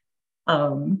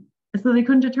 Um, so they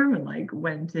couldn't determine like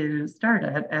when to start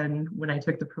it. And when I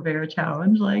took the Purveyor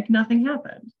challenge, like nothing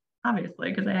happened,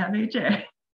 obviously, because I have HA.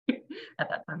 At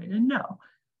that time, I didn't know.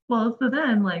 Well, so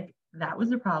then like that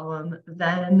was a problem.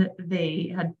 Then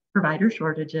they had provider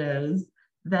shortages.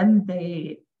 Then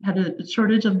they had a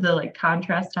shortage of the like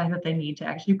contrast time that they need to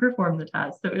actually perform the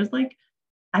test. So it was like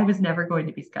I was never going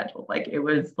to be scheduled. Like it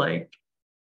was like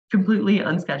completely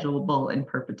unschedulable in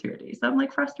perpetuity. So I'm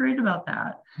like frustrated about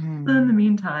that. So in the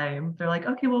meantime, they're like,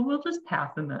 okay, well, we'll just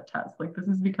pass in that test. Like this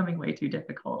is becoming way too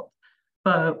difficult.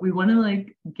 But we want to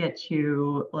like get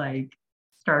you like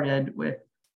started with,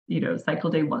 cycle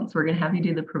day one. So we're gonna have you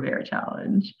do the Purveyor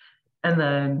challenge. And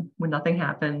then when nothing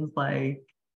happens, like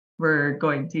we're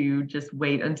going to just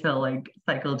wait until like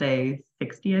cycle day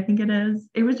 60, I think it is.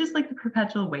 It was just like the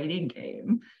perpetual waiting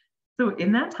game. So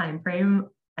in that time frame,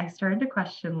 I started to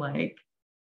question like,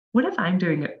 what if I'm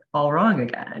doing it all wrong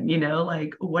again?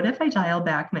 Like what if I dial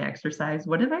back my exercise?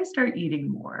 What if I start eating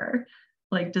more?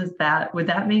 Like, would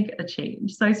that make a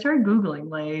change? So I started Googling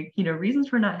like, reasons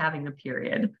for not having a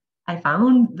period. I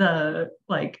found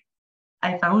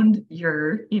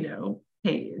your,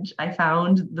 page. I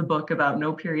found the book about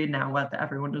No Period Now What that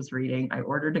everyone was reading. I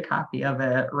ordered a copy of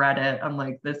it, read it. I'm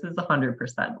like, this is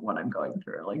 100% what I'm going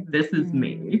through. Like, this is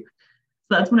me.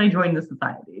 So that's when I joined the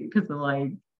society because I'm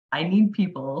like, I need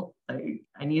people. Like,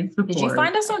 I need support. Did you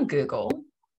find us on Google?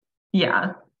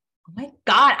 Yeah. Oh my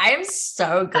God, I am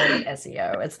so good at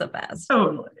SEO. It's the best.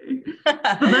 Totally.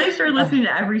 So then I started listening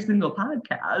to every single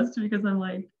podcast because I'm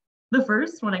like, the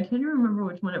first one, I can't even remember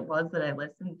which one it was that I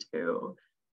listened to,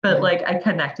 but like I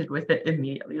connected with it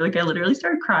immediately. Like I literally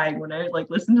started crying when I like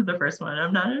listened to the first one.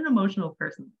 I'm not an emotional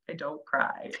person. I don't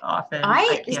cry often.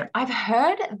 I've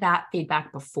heard that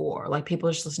feedback before. Like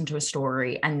people just listen to a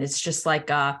story and it's just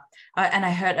like and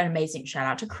I heard an amazing shout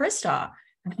out to Krista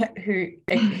who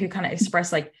kind of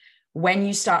expressed like when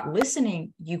you start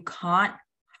listening, you can't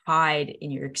hide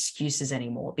in your excuses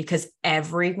anymore because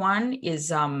everyone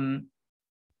is debunking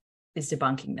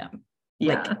them.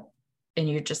 Yeah. Like, and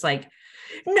you're just like,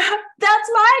 no, that's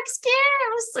my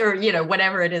excuse, or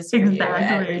whatever it is for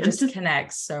exactly. you. It just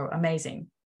connects. So amazing.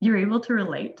 You're able to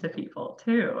relate to people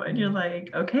too. And you're like,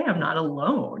 okay, I'm not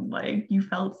alone. Like you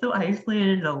felt so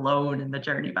isolated and alone in the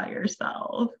journey by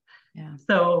yourself. Yeah.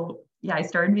 So yeah, I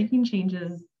started making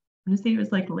changes. I'm gonna say it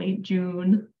was like late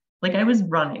June. Like I was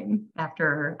running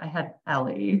after I had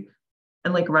Ellie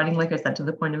and like running, like I said, to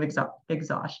the point of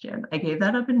exhaustion. I gave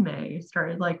that up in May,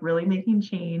 started like really making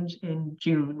change in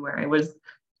June where I was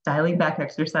dialing back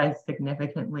exercise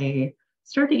significantly,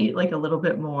 started to eat like a little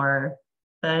bit more.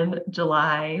 Then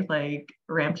July, like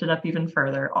ramped it up even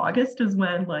further. August is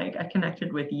when like I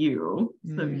connected with you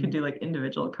so we could do like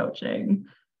individual coaching.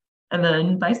 And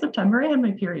then by September, I had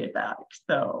my period back.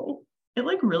 So it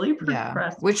like really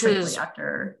progressed which was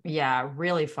after. Yeah,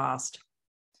 really fast.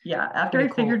 Yeah, after I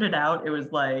figured it out, it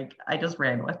was like I just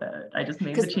ran with it. I just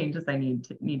made the changes I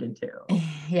needed to.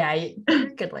 Yeah, you're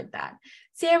good like that.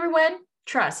 See, everyone,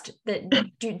 trust that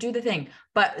do the thing.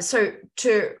 But so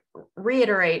to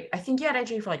reiterate, I think you had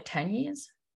HA for like 10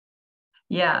 years.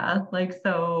 Yeah, like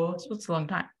so it's a long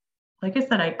time. Like I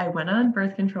said, I went on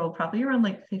birth control probably around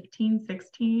like 15,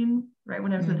 16, right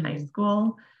when I was in high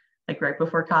school, like right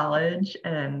before college.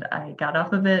 And I got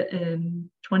off of it in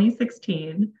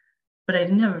 2016, but I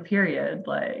didn't have a period,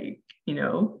 like,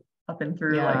 up and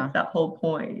through like that whole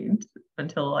point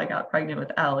until I got pregnant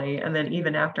with Ellie. And then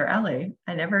even after Ellie,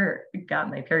 I never got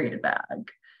my period back.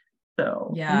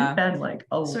 So it's been like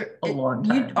a long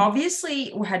time. You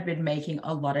obviously had been making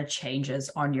a lot of changes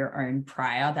on your own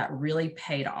prior that really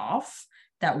paid off.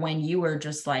 That when you were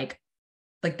just like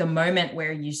the moment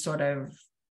where you sort of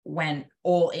went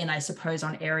all in, I suppose,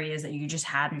 on areas that you just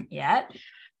hadn't yet,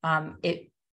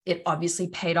 it obviously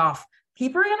paid off.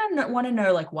 People are going to want to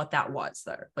know like what that was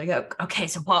though. Like, okay,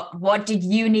 so what did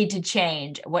you need to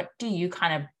change? What do you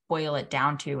kind of boil it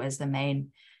down to as the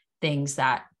main things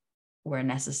that were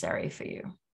necessary for you?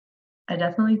 I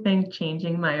definitely think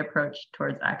changing my approach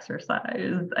towards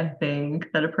exercise. I think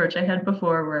that approach I had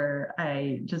before where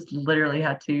I just literally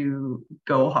had to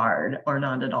go hard or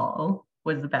not at all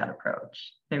was a bad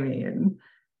approach. I mean,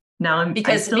 now I'm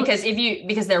because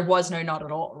there was no not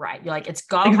at all, right? You're like, it's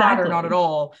go hard or not at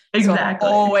all. Exactly.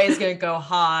 So I'm always going to go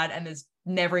hard and there's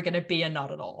never going to be a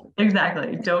not at all.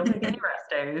 Exactly. Don't take any rest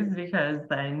days because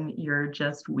then you're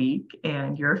just weak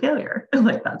and you're a failure.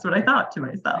 Like that's what I thought to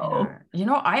myself.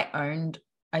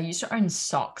 I used to own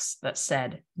socks that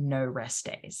said no rest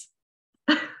days.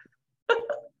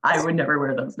 I would never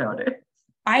wear those nowadays.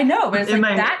 I know, but it's In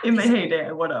like my heyday,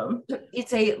 I would have.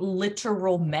 it's a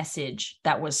literal message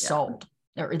that was Yeah. sold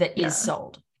or that is Yeah.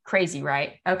 sold. Crazy,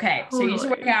 right? Okay. So you used to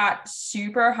work Totally. out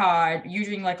super hard. You're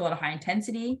doing like a lot of high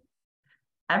intensity,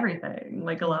 Everything,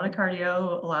 like a lot of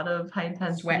cardio, a lot of high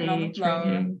sweating on the intensity floor.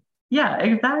 training. Yeah,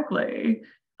 exactly.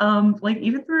 Like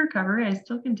even through recovery, I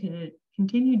still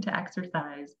continued to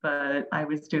exercise, but I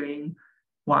was doing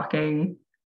walking,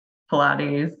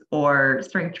 Pilates, or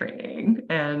strength training,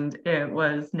 and it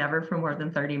was never for more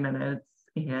than 30 minutes.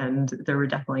 And there were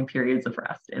definitely periods of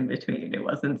rest in between. It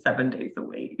wasn't 7 days a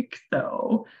week.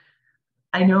 So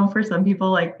I know for some people,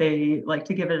 like they like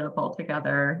to give it up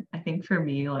altogether. I think for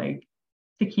me, like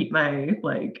to keep my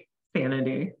like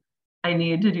sanity, I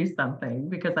needed to do something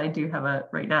because I do have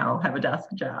right now have a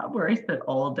desk job where I sit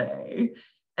all day.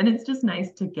 And it's just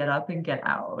nice to get up and get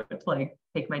out, to like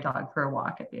take my dog for a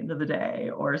walk at the end of the day,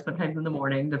 or sometimes in the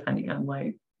morning, depending on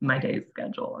like my day's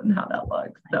schedule and how that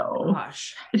looks. So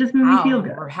Gosh, it just made me feel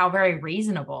good. how very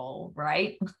reasonable,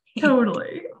 right?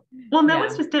 Totally. Well, and that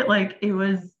was Yeah. just it. Like it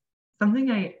was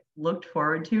something I looked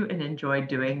forward to and enjoyed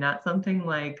doing, not something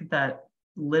like that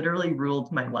literally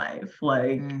ruled my life.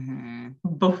 Like Mm-hmm.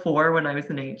 before when I was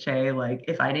in HA, like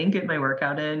if I didn't get my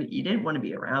workout in, you didn't want to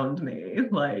be around me.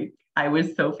 Like I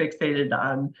was so fixated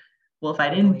on, well, if I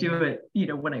didn't do Totally.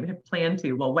 it, when I had planned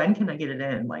to, well, when can I get it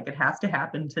in? Like it has to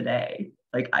happen today.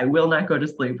 Like I will not go to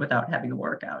sleep without having a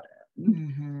workout in.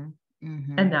 Mm-hmm.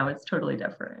 Mm-hmm. And now it's totally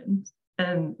different.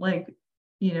 And like,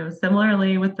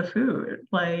 similarly with the food,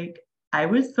 like I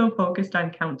was so focused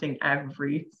on counting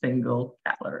every single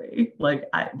calorie. Like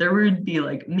there would be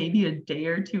like maybe a day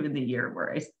or two in the year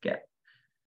where I skipped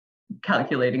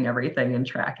calculating everything and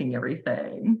tracking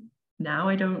everything. Now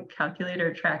I don't calculate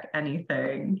or track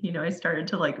anything. I started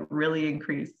to like really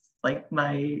increase like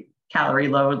my calorie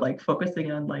load, like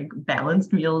focusing on like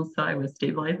balanced meals. So I was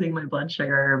stabilizing my blood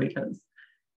sugar because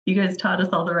you guys taught us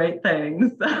all the right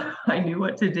things. I knew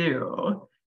what to do.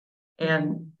 And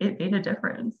Mm. it made a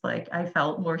difference. Like I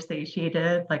felt more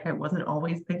satiated. Like I wasn't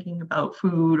always thinking about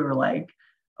food or like,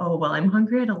 oh, well, I'm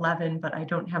hungry at 11, but I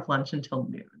don't have lunch until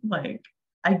noon. Like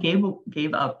I gave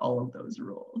up all of those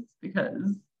rules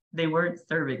because they weren't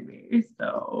serving me.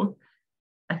 So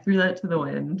I threw that to the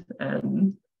wind.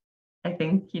 And I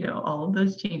think, all of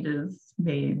those changes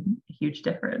made a huge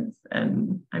difference.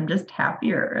 And I'm just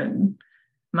happier. And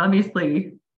I'm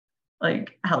obviously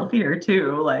like healthier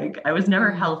too. Like I was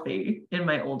never Mm. healthy in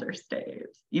my older state,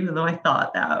 even though I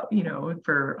thought that,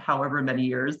 for however many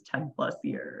years, 10 plus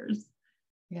years,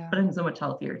 Yeah. but I'm so much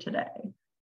healthier today.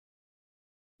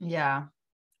 Yeah.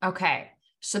 Okay.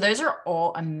 So those are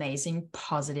all amazing,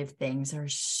 positive things that are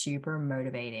super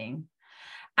motivating.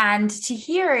 And to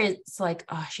hear it's like,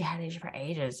 oh, she had it for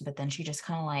ages, but then she just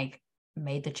kind of like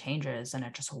made the changes and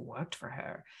it just worked for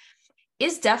her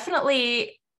is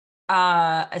definitely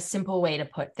a simple way to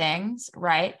put things,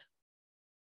 right?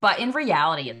 But in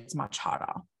reality, it's much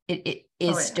harder. It Oh,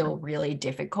 is yeah. still really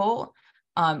difficult.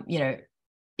 You know,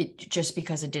 it just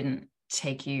because it didn't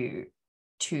take you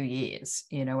 2 years,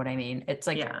 you know what I mean? It's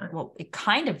like, Yeah. well, it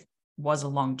kind of was a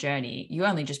long journey. You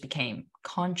only just became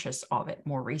conscious of it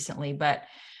more recently, but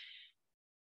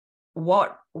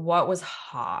what was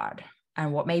hard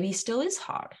and what maybe still is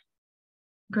hard?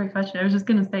 Great question. I was just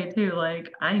going to say too,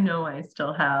 like, I know I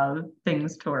still have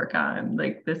things to work on.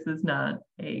 Like, this is not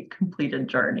a completed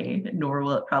journey, nor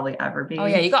will it probably ever Oh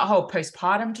yeah, be. you got a whole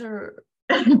postpartum to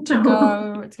Totally.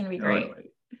 go. It's gonna be great.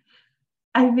 Totally.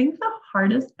 I think the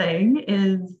hardest thing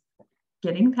is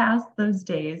getting past those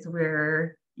days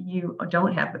where you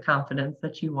don't have the confidence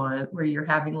that you want, where you're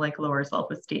having like lower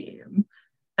self-esteem.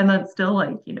 And that still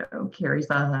like, carries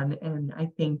on. And I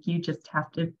think you just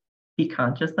have to be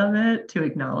conscious of it, to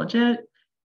acknowledge it,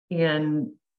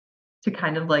 and to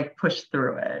kind of like push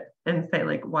through it and say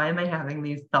like, why am I having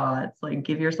these thoughts? Like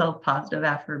give yourself positive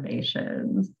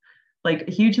affirmations. Like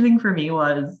a huge thing for me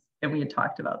was, and we had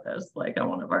talked about this like on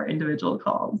one of our individual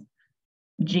calls,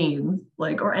 jeans,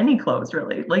 like, or any clothes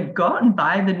really, like go out and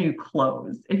buy the new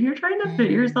clothes. If you're trying to fit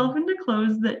Mm, yourself into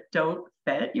clothes that don't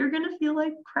fit, you're going to feel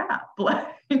like crap.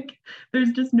 Like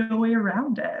there's just no way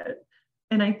around it.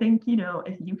 And I think,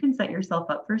 if you can set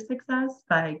yourself up for success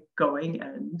by going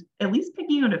and at least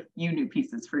picking out a few new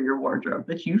pieces for your wardrobe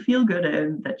that you feel good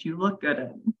in, that you look good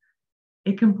in,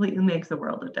 it completely makes a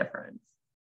world of difference.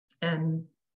 And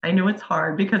I know it's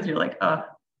hard because you're like, oh,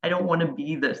 I don't want to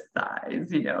be this size,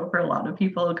 for a lot of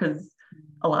people, because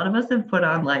a lot of us have put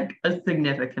on like a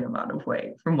significant amount of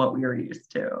weight from what we were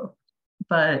used to.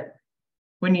 But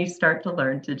when you start to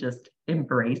learn to just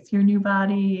embrace your new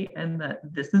body and that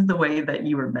this is the way that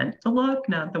you were meant to look,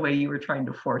 not the way you were trying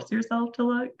to force yourself to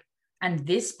look. And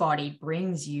this body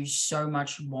brings you so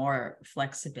much more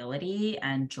flexibility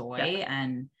and joy. Yeah.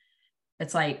 And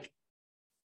it's like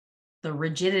the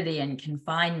rigidity and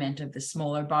confinement of the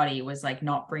smaller body was like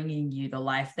not bringing you the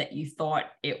life that you thought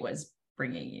it was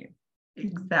bringing you.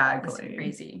 Exactly. It's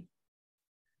crazy.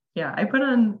 Yeah, I put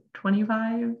on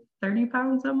 25, 30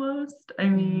 pounds almost. I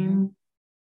mean,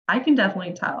 I can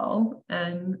definitely tell.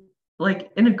 And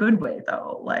like in a good way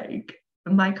though, like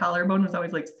my collarbone was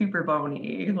always like super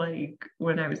bony. Like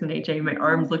when I was in HA, my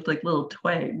arms looked like little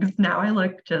twigs. Now I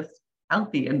look just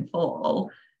healthy and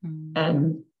full.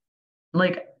 And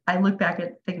like I look back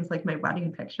at things like my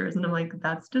wedding pictures and I'm like,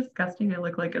 that's disgusting. I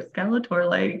look like a Skeletor.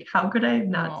 Like, how could I have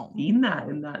not seen that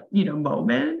in that,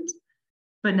 moment?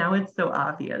 But now it's so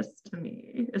obvious to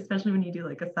me, especially when you do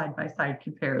like a side-by-side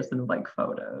comparison of like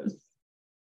photos.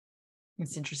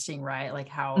 It's interesting, right? Like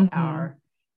how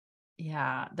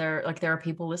there are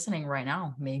people listening right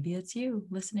now. Maybe it's you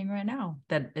listening right now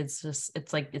that it's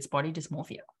like it's body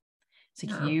dysmorphia. It's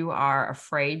like you are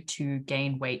afraid to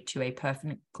gain weight to a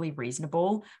perfectly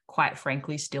reasonable, quite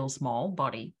frankly, still small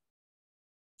body.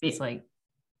 It's like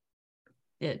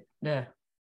it.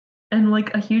 And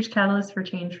like a huge catalyst for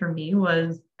change for me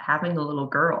was having a little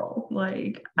girl.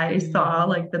 Like I saw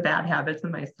like the bad habits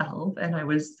in myself and I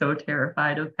was so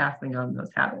terrified of passing on those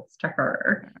habits to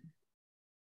her.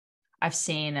 I've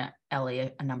seen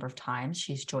Ellie a number of times.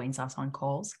 She joins us on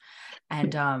calls.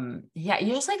 And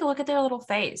you just like look at their little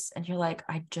face and you're like,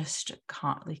 I just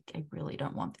can't, like, I really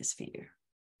don't want this for you.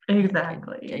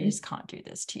 Exactly. Like, I just can't do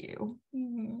this to you.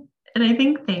 And I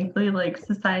think thankfully, like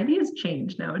society has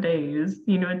changed nowadays.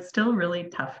 It's still really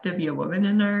tough to be a woman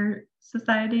in our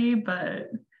society, but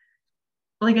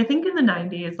like I think in the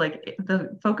 90s, like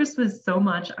the focus was so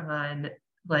much on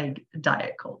like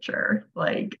diet culture,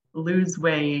 like lose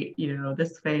weight,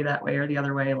 this way, that way, or the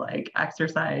other way, like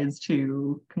exercise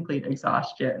to complete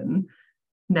exhaustion.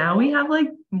 Now we have like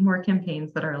more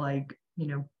campaigns that are like,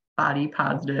 body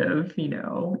positive,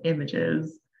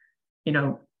 images,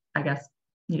 I guess,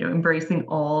 embracing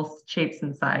all shapes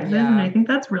and sizes. Yeah. And I think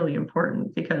that's really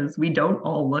important because we don't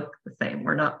all look the same.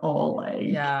 We're not all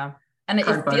like, and it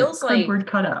feels like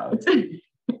cutouts.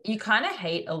 You kind of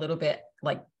hate a little bit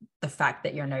like the fact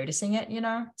that you're noticing it,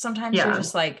 sometimes you're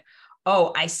just like,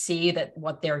 oh, I see that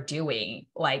what they're doing,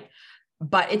 like,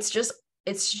 but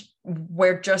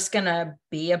we're just gonna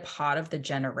be a part of the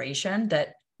generation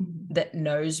that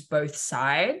knows both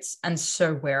sides, and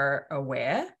so we're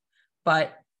aware,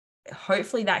 but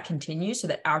hopefully that continues so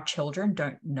that our children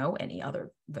don't know any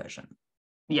other version.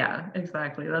 Yeah,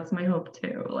 exactly. That's my hope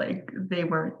too. Like they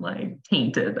weren't like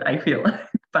tainted, I feel like,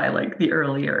 by like the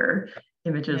earlier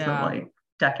images of like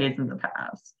decades in the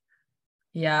past.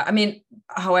 Yeah. I mean,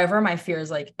 however, my fear is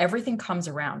like everything comes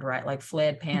around, right? Like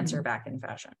flared pants are back in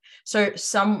fashion. So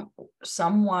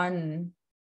someone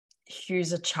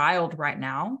who's a child right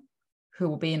now who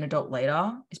will be an adult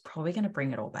later is probably going to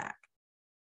bring it all back.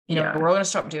 We're all going to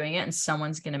stop doing it and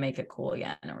someone's going to make it cool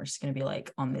again. And we're just going to be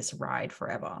like on this ride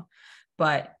forever.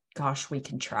 But gosh, we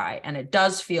can try. And it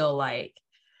does feel like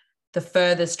the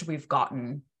furthest we've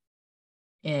gotten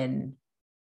in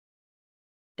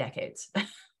decades.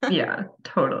 Yeah,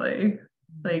 totally.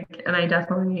 Like, and I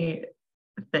definitely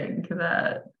think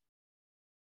that,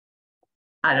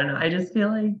 I don't know, I just feel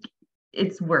like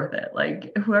it's worth it.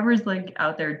 Like whoever's like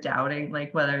out there doubting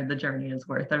like whether the journey is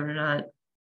worth it or not,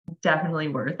 definitely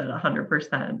worth it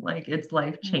 100%. Like it's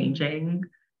life changing.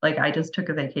 Like I just took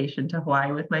a vacation to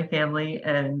Hawaii with my family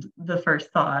and the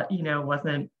first thought,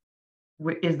 wasn't,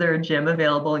 is there a gym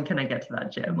available and can I get to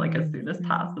that gym like as soon as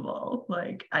possible?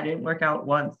 Like I didn't work out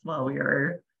once while we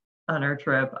were on our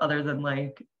trip other than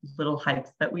like little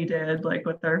hikes that we did like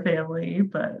with our family,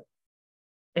 but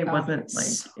it wasn't like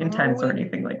intense or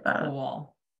anything like that.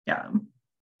 Cool. Yeah.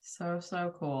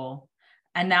 So cool.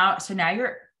 And now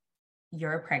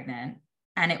you're pregnant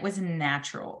and it was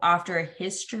natural after a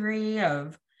history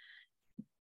of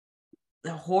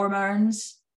the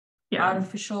hormones,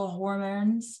 artificial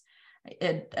hormones,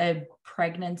 a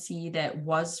pregnancy that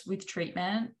was with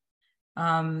treatment.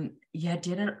 You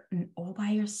did it all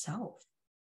by yourself.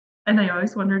 And I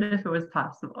always wondered if it was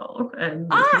possible. And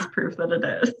this is proof that it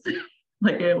is.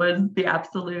 Like it was the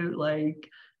absolute like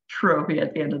trophy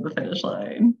at the end of the finish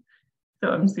line.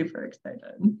 So I'm super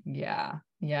excited. Yeah.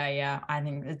 I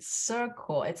think it's so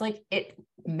cool. It's like, it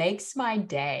makes my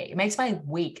day, it makes my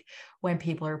week when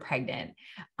people are pregnant.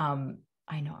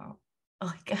 I know,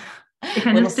 like it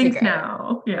kind of stinks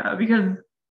now. Yeah, because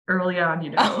early on,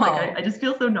 like I just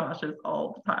feel so nauseous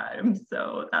all the time.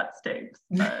 So that stinks.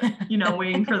 But,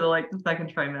 waiting for the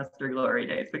second trimester glory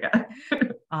days again.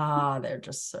 They're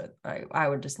just so, I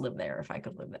would just live there if I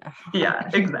could live there. Yeah,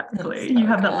 exactly. So you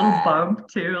have good. that little bump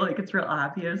too. Like it's real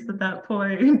obvious at that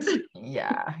point.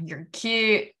 Yeah. You're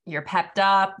cute. You're pepped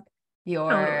up.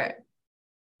 Your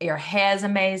hair's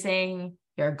amazing.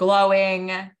 You're glowing.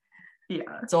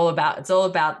 Yeah. It's all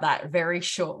about that very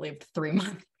short-lived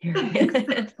 3-month period.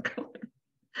 Exactly.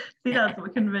 See, that's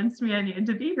what convinced me I needed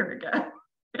to be here again.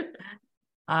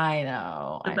 I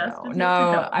know. The best is yet to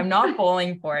No, come. I'm not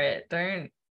falling for it.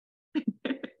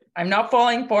 I'm not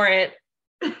falling for it.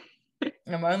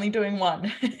 I'm only doing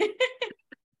one.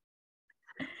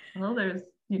 Well, there's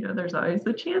always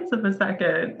a chance of a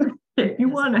second if you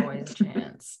want it. There's always a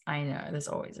chance. I know. There's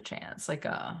always a chance. Like,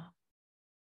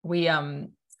 we,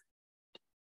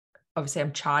 obviously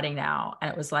I'm charting now,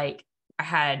 and it was like, I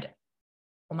had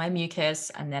all my mucus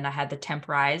and then I had the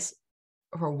temporize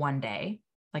for one day,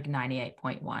 like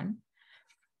 98.1.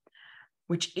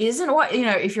 Which isn't what,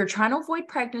 if you're trying to avoid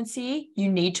pregnancy, you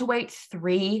need to wait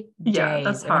 3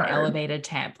 days of an elevated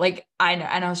temp. Like, I know.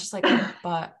 And I was just like,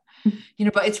 but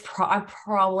it's I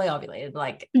probably ovulated.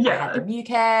 Like, I had the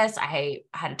mucus, I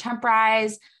had a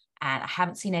temporize, and I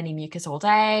haven't seen any mucus all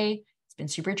day. It's been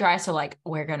super dry. So like,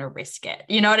 we're going to risk it.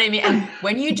 You know what I mean? And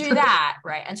when you do that,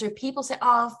 right. And so people say,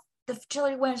 oh, the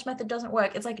fertility awareness method doesn't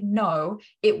work. It's like, no,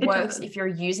 it works if you're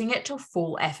using it to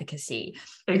full efficacy.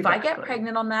 Exactly. If I get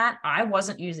pregnant on that, I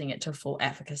wasn't using it to full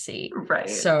efficacy. Right.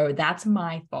 So that's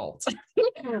my fault.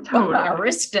 Totally. I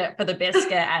risked it for the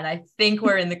biscuit, and I think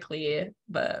we're in the clear,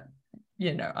 but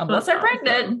unless I'm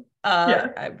pregnant,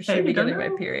 I should be getting my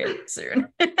period soon.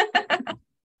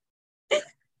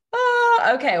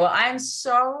 Okay. Well, I'm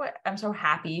so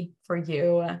happy for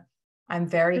you. I'm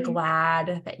very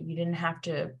glad that you didn't have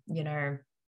to,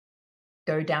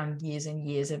 go down years and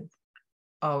years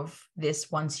of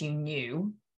this once you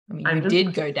knew. I mean, you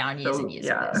did go down years and years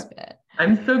of this, but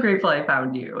I'm so grateful I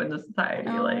found you in the society.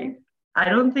 Like, I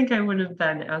don't think I would have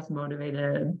been as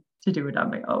motivated to do it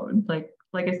on my own. Like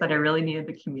I said, I really needed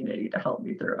the community to help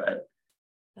me through it.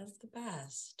 That's the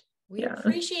best. We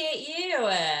appreciate you.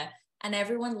 And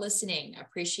everyone listening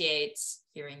appreciates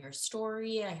hearing your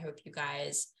story. I hope you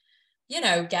guys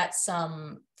get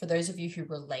some, for those of you who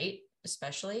relate,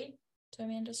 especially to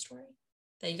Amanda's story,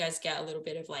 that you guys get a little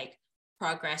bit of like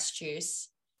progress juice.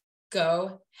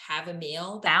 Go have a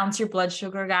meal, balance your blood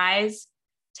sugar, guys.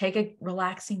 Take a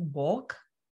relaxing walk.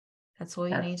 That's all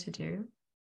you need to do.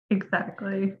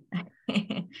 Exactly.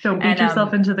 Don't beat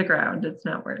yourself into the ground. It's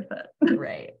not worth it.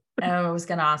 Right. I was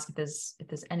going to ask if there's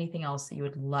anything else that you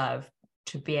would love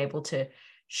to be able to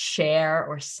share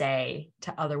or say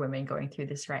to other women going through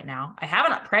this right now. I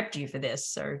haven't prepped you for this,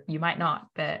 so you might not,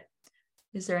 but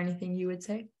is there anything you would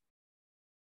say?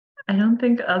 I don't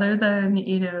think, other than,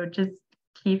 just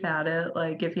keep at it.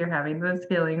 Like, if you're having those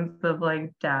feelings of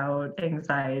like doubt,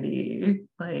 anxiety,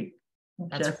 like,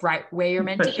 that's just right where you're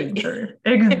meant to be.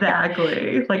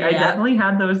 Exactly. Like, I definitely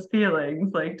had those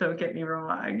feelings, like, don't get me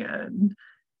wrong, and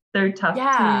they're tough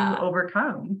to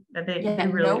overcome, and they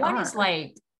really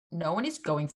no one is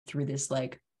going through this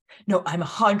like, no, I'm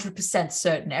 100%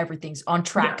 certain everything's on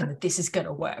track and that this is going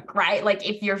to work, right? Like,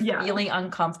 if you're feeling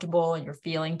uncomfortable and you're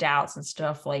feeling doubts and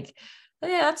stuff, like,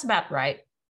 that's about right.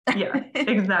 Yeah,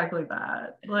 exactly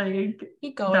that. Like,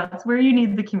 keep going. That's where you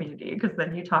need the community, because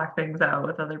then you talk things out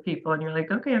with other people and you're like,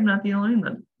 okay, I'm not the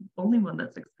only one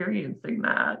that's experiencing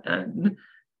that. And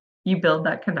you build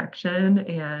that connection,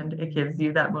 and it gives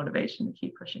you that motivation to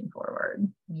keep pushing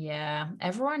forward. Yeah.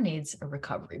 Everyone needs a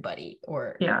recovery buddy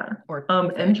or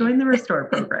and join the Restore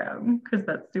program, because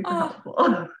that's super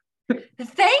helpful.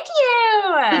 Thank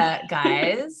you,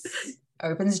 guys.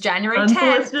 Opens January 10th.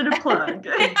 Unsolicited plug.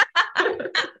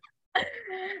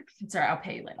 Sorry, I'll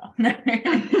pay you later.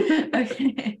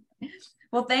 Okay.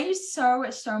 Well, thank you so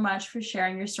much for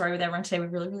sharing your story with everyone today. We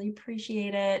really, really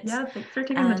appreciate it. Yeah, thanks for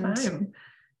taking the time.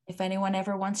 If anyone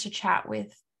ever wants to chat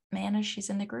with Mana, she's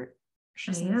in the group.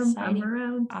 I'm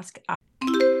around.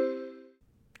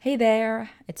 Hey there,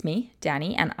 it's me,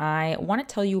 Danny, and I want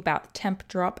to tell you about Temp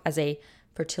Drop as a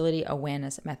fertility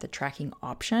awareness method tracking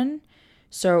option.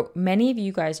 So many of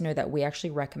you guys know that we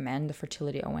actually recommend the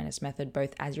fertility awareness method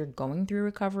both as you're going through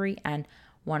recovery and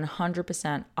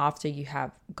 100% after you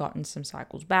have gotten some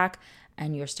cycles back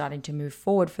and you're starting to move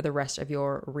forward for the rest of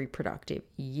your reproductive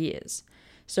years.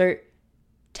 So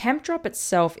Temp Drop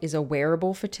itself is a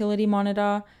wearable fertility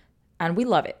monitor, and we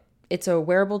love it. It's a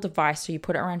wearable device, so you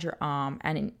put it around your arm,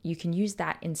 and you can use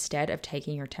that instead of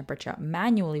taking your temperature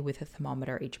manually with a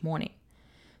thermometer each morning.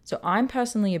 So I'm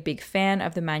personally a big fan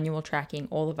of the manual tracking.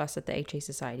 All of us at the HA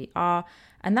Society are.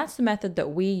 And that's the method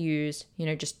that we use,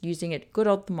 just using a good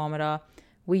old thermometer.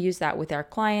 We use that with our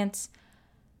clients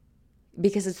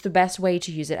because it's the best way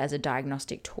to use it as a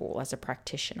diagnostic tool as a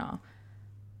practitioner.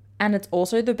 And it's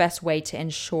also the best way to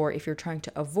ensure if you're trying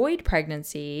to avoid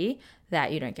pregnancy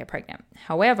that you don't get pregnant.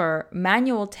 However,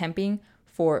 manual temping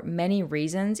for many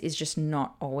reasons is just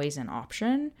not always an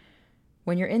option.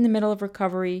 When you're in the middle of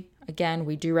recovery, again,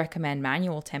 we do recommend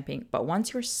manual temping, but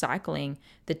once you're cycling,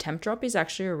 the temp drop is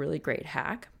actually a really great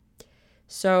hack.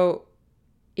 So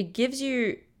it gives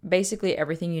you basically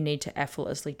everything you need to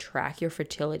effortlessly track your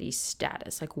fertility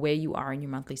status, like where you are in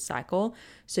your monthly cycle.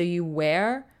 So you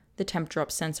wear the temp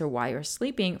drop sensor while you're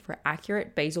sleeping for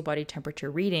accurate basal body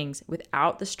temperature readings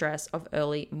without the stress of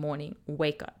early morning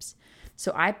wake-ups.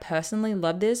 So I personally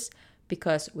love this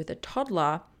because with a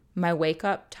toddler, my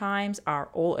wake-up times are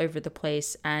all over the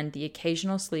place, and the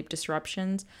occasional sleep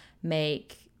disruptions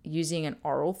make using an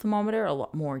oral thermometer a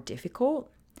lot more difficult.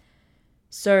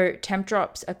 So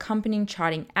TempDrop's accompanying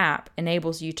charting app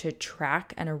enables you to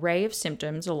track an array of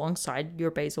symptoms alongside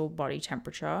your basal body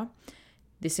temperature.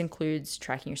 This includes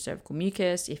tracking your cervical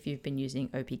mucus if you've been using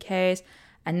OPKs,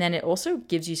 and then it also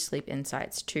gives you sleep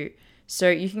insights too. So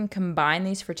you can combine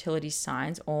these fertility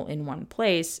signs all in one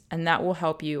place, and that will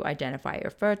help you identify your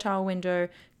fertile window,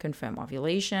 confirm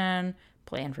ovulation,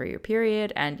 plan for your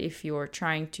period, and if you're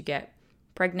trying to get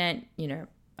pregnant,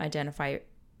 identify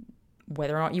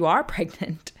whether or not you are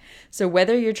pregnant. So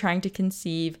whether you're trying to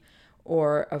conceive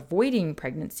or avoiding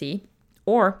pregnancy,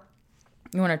 or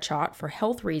you want to chart for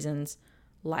health reasons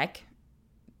like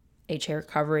HA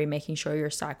recovery, making sure your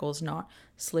cycle's not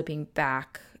slipping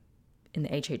back in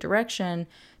the HA direction,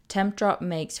 TempDrop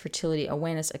makes fertility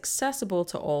awareness accessible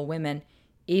to all women,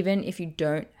 even if you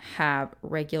don't have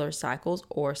regular cycles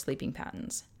or sleeping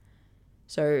patterns.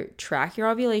 So track your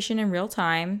ovulation in real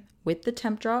time with the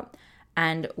TempDrop,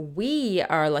 and we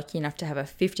are lucky enough to have a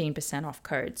 15% off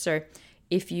code. So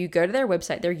if you go to their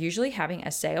website, they're usually having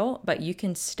a sale, but you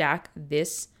can stack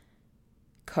this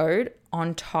code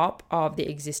on top of the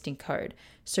existing code.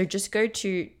 So just go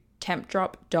to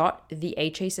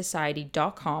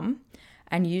tempdrop.thehasociety.com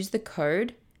and use the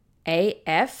code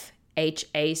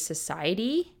AFHA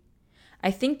Society. I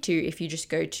think too, if you just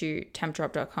go to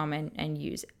tempdrop.com and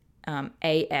use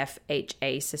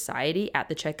AFHA Society at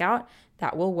the checkout,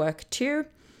 that will work too.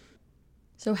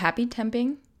 So happy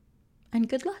temping and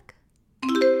good luck.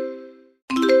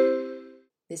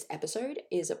 This episode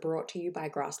is brought to you by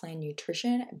Grassland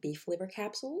Nutrition beef liver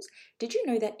capsules. Did you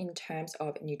know that in terms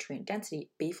of nutrient density,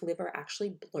 beef liver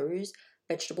actually blows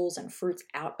vegetables and fruits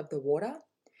out of the water?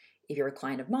 If you're a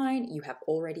client of mine, you have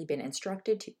already been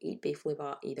instructed to eat beef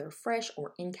liver either fresh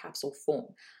or in capsule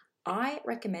form. I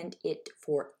recommend it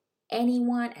for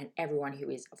anyone and everyone who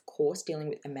is, of course, dealing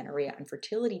with amenorrhea and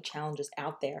fertility challenges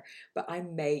out there, but I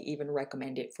may even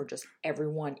recommend it for just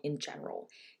everyone in general.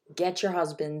 Get your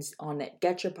husbands on it,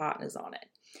 get your partners on it.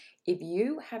 If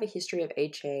you have a history of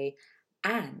HA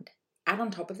and add on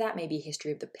top of that maybe a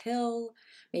history of the pill,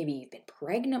 maybe you've been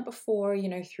pregnant before,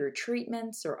 through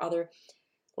treatments or other,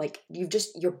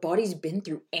 your body's been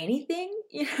through anything,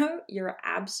 you're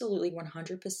absolutely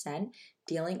 100%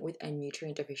 dealing with a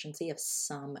nutrient deficiency of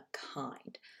some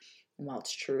kind. And while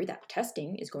it's true that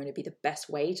testing is going to be the best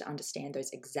way to understand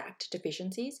those exact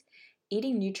deficiencies,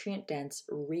 eating nutrient-dense,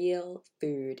 real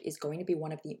food is going to be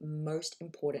one of the most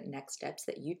important next steps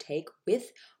that you take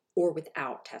with or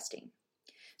without testing.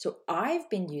 So I've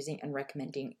been using and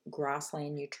recommending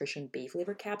Grassland Nutrition beef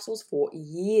liver capsules for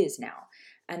years now.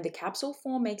 And the capsule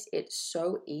form makes it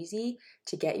so easy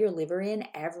to get your liver in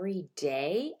every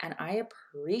day. And I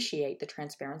appreciate the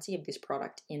transparency of this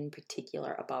product in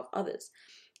particular above others.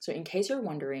 So in case you're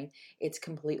wondering, it's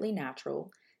completely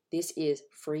natural. This is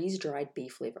freeze-dried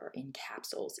beef liver in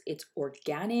capsules. It's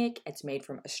organic, it's made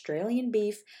from Australian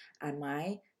beef, and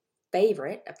my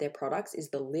favorite of their products is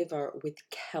the liver with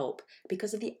kelp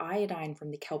because of the iodine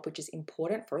from the kelp, which is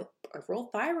important for overall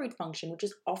thyroid function, which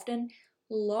is often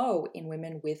low in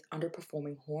women with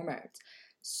underperforming hormones.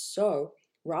 So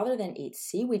rather than eat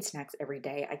seaweed snacks every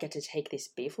day, I get to take this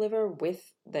beef liver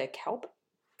with the kelp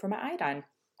for my iodine.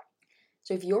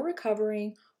 So if you're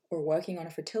recovering or working on a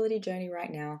fertility journey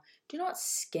right now, do not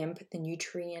skimp the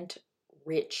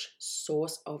nutrient-rich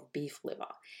source of beef liver.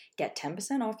 Get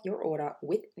 10% off your order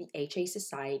with the HA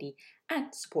Society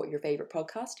and support your favorite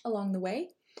podcast along the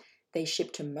way. They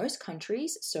ship to most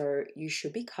countries, so you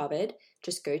should be covered.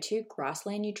 Just go to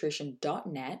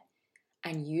grasslandnutrition.net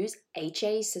and use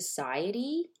HA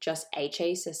Society, just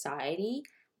HA Society,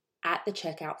 at the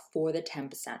checkout for the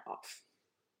 10% off.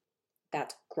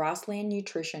 That's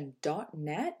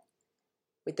grasslandnutrition.net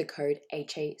with the code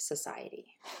HA Society.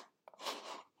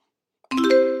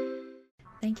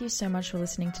 Thank you so much for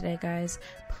listening today, guys.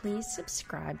 Please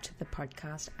subscribe to the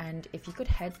podcast, and if you could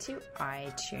head to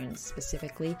iTunes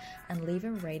specifically and leave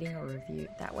a rating or review,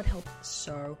 that would help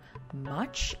so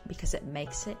much because it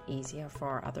makes it easier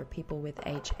for other people with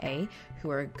HA who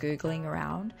are Googling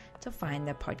around to find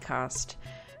the podcast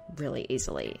really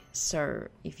easily. So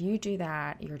if you do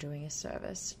that, you're doing a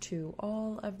service to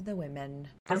all of the women.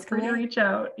 Feel free to reach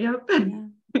out. Yep.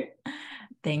 Yeah.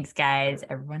 Thanks, guys.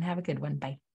 Everyone have a good one.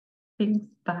 Bye. Thanks.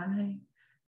 Bye.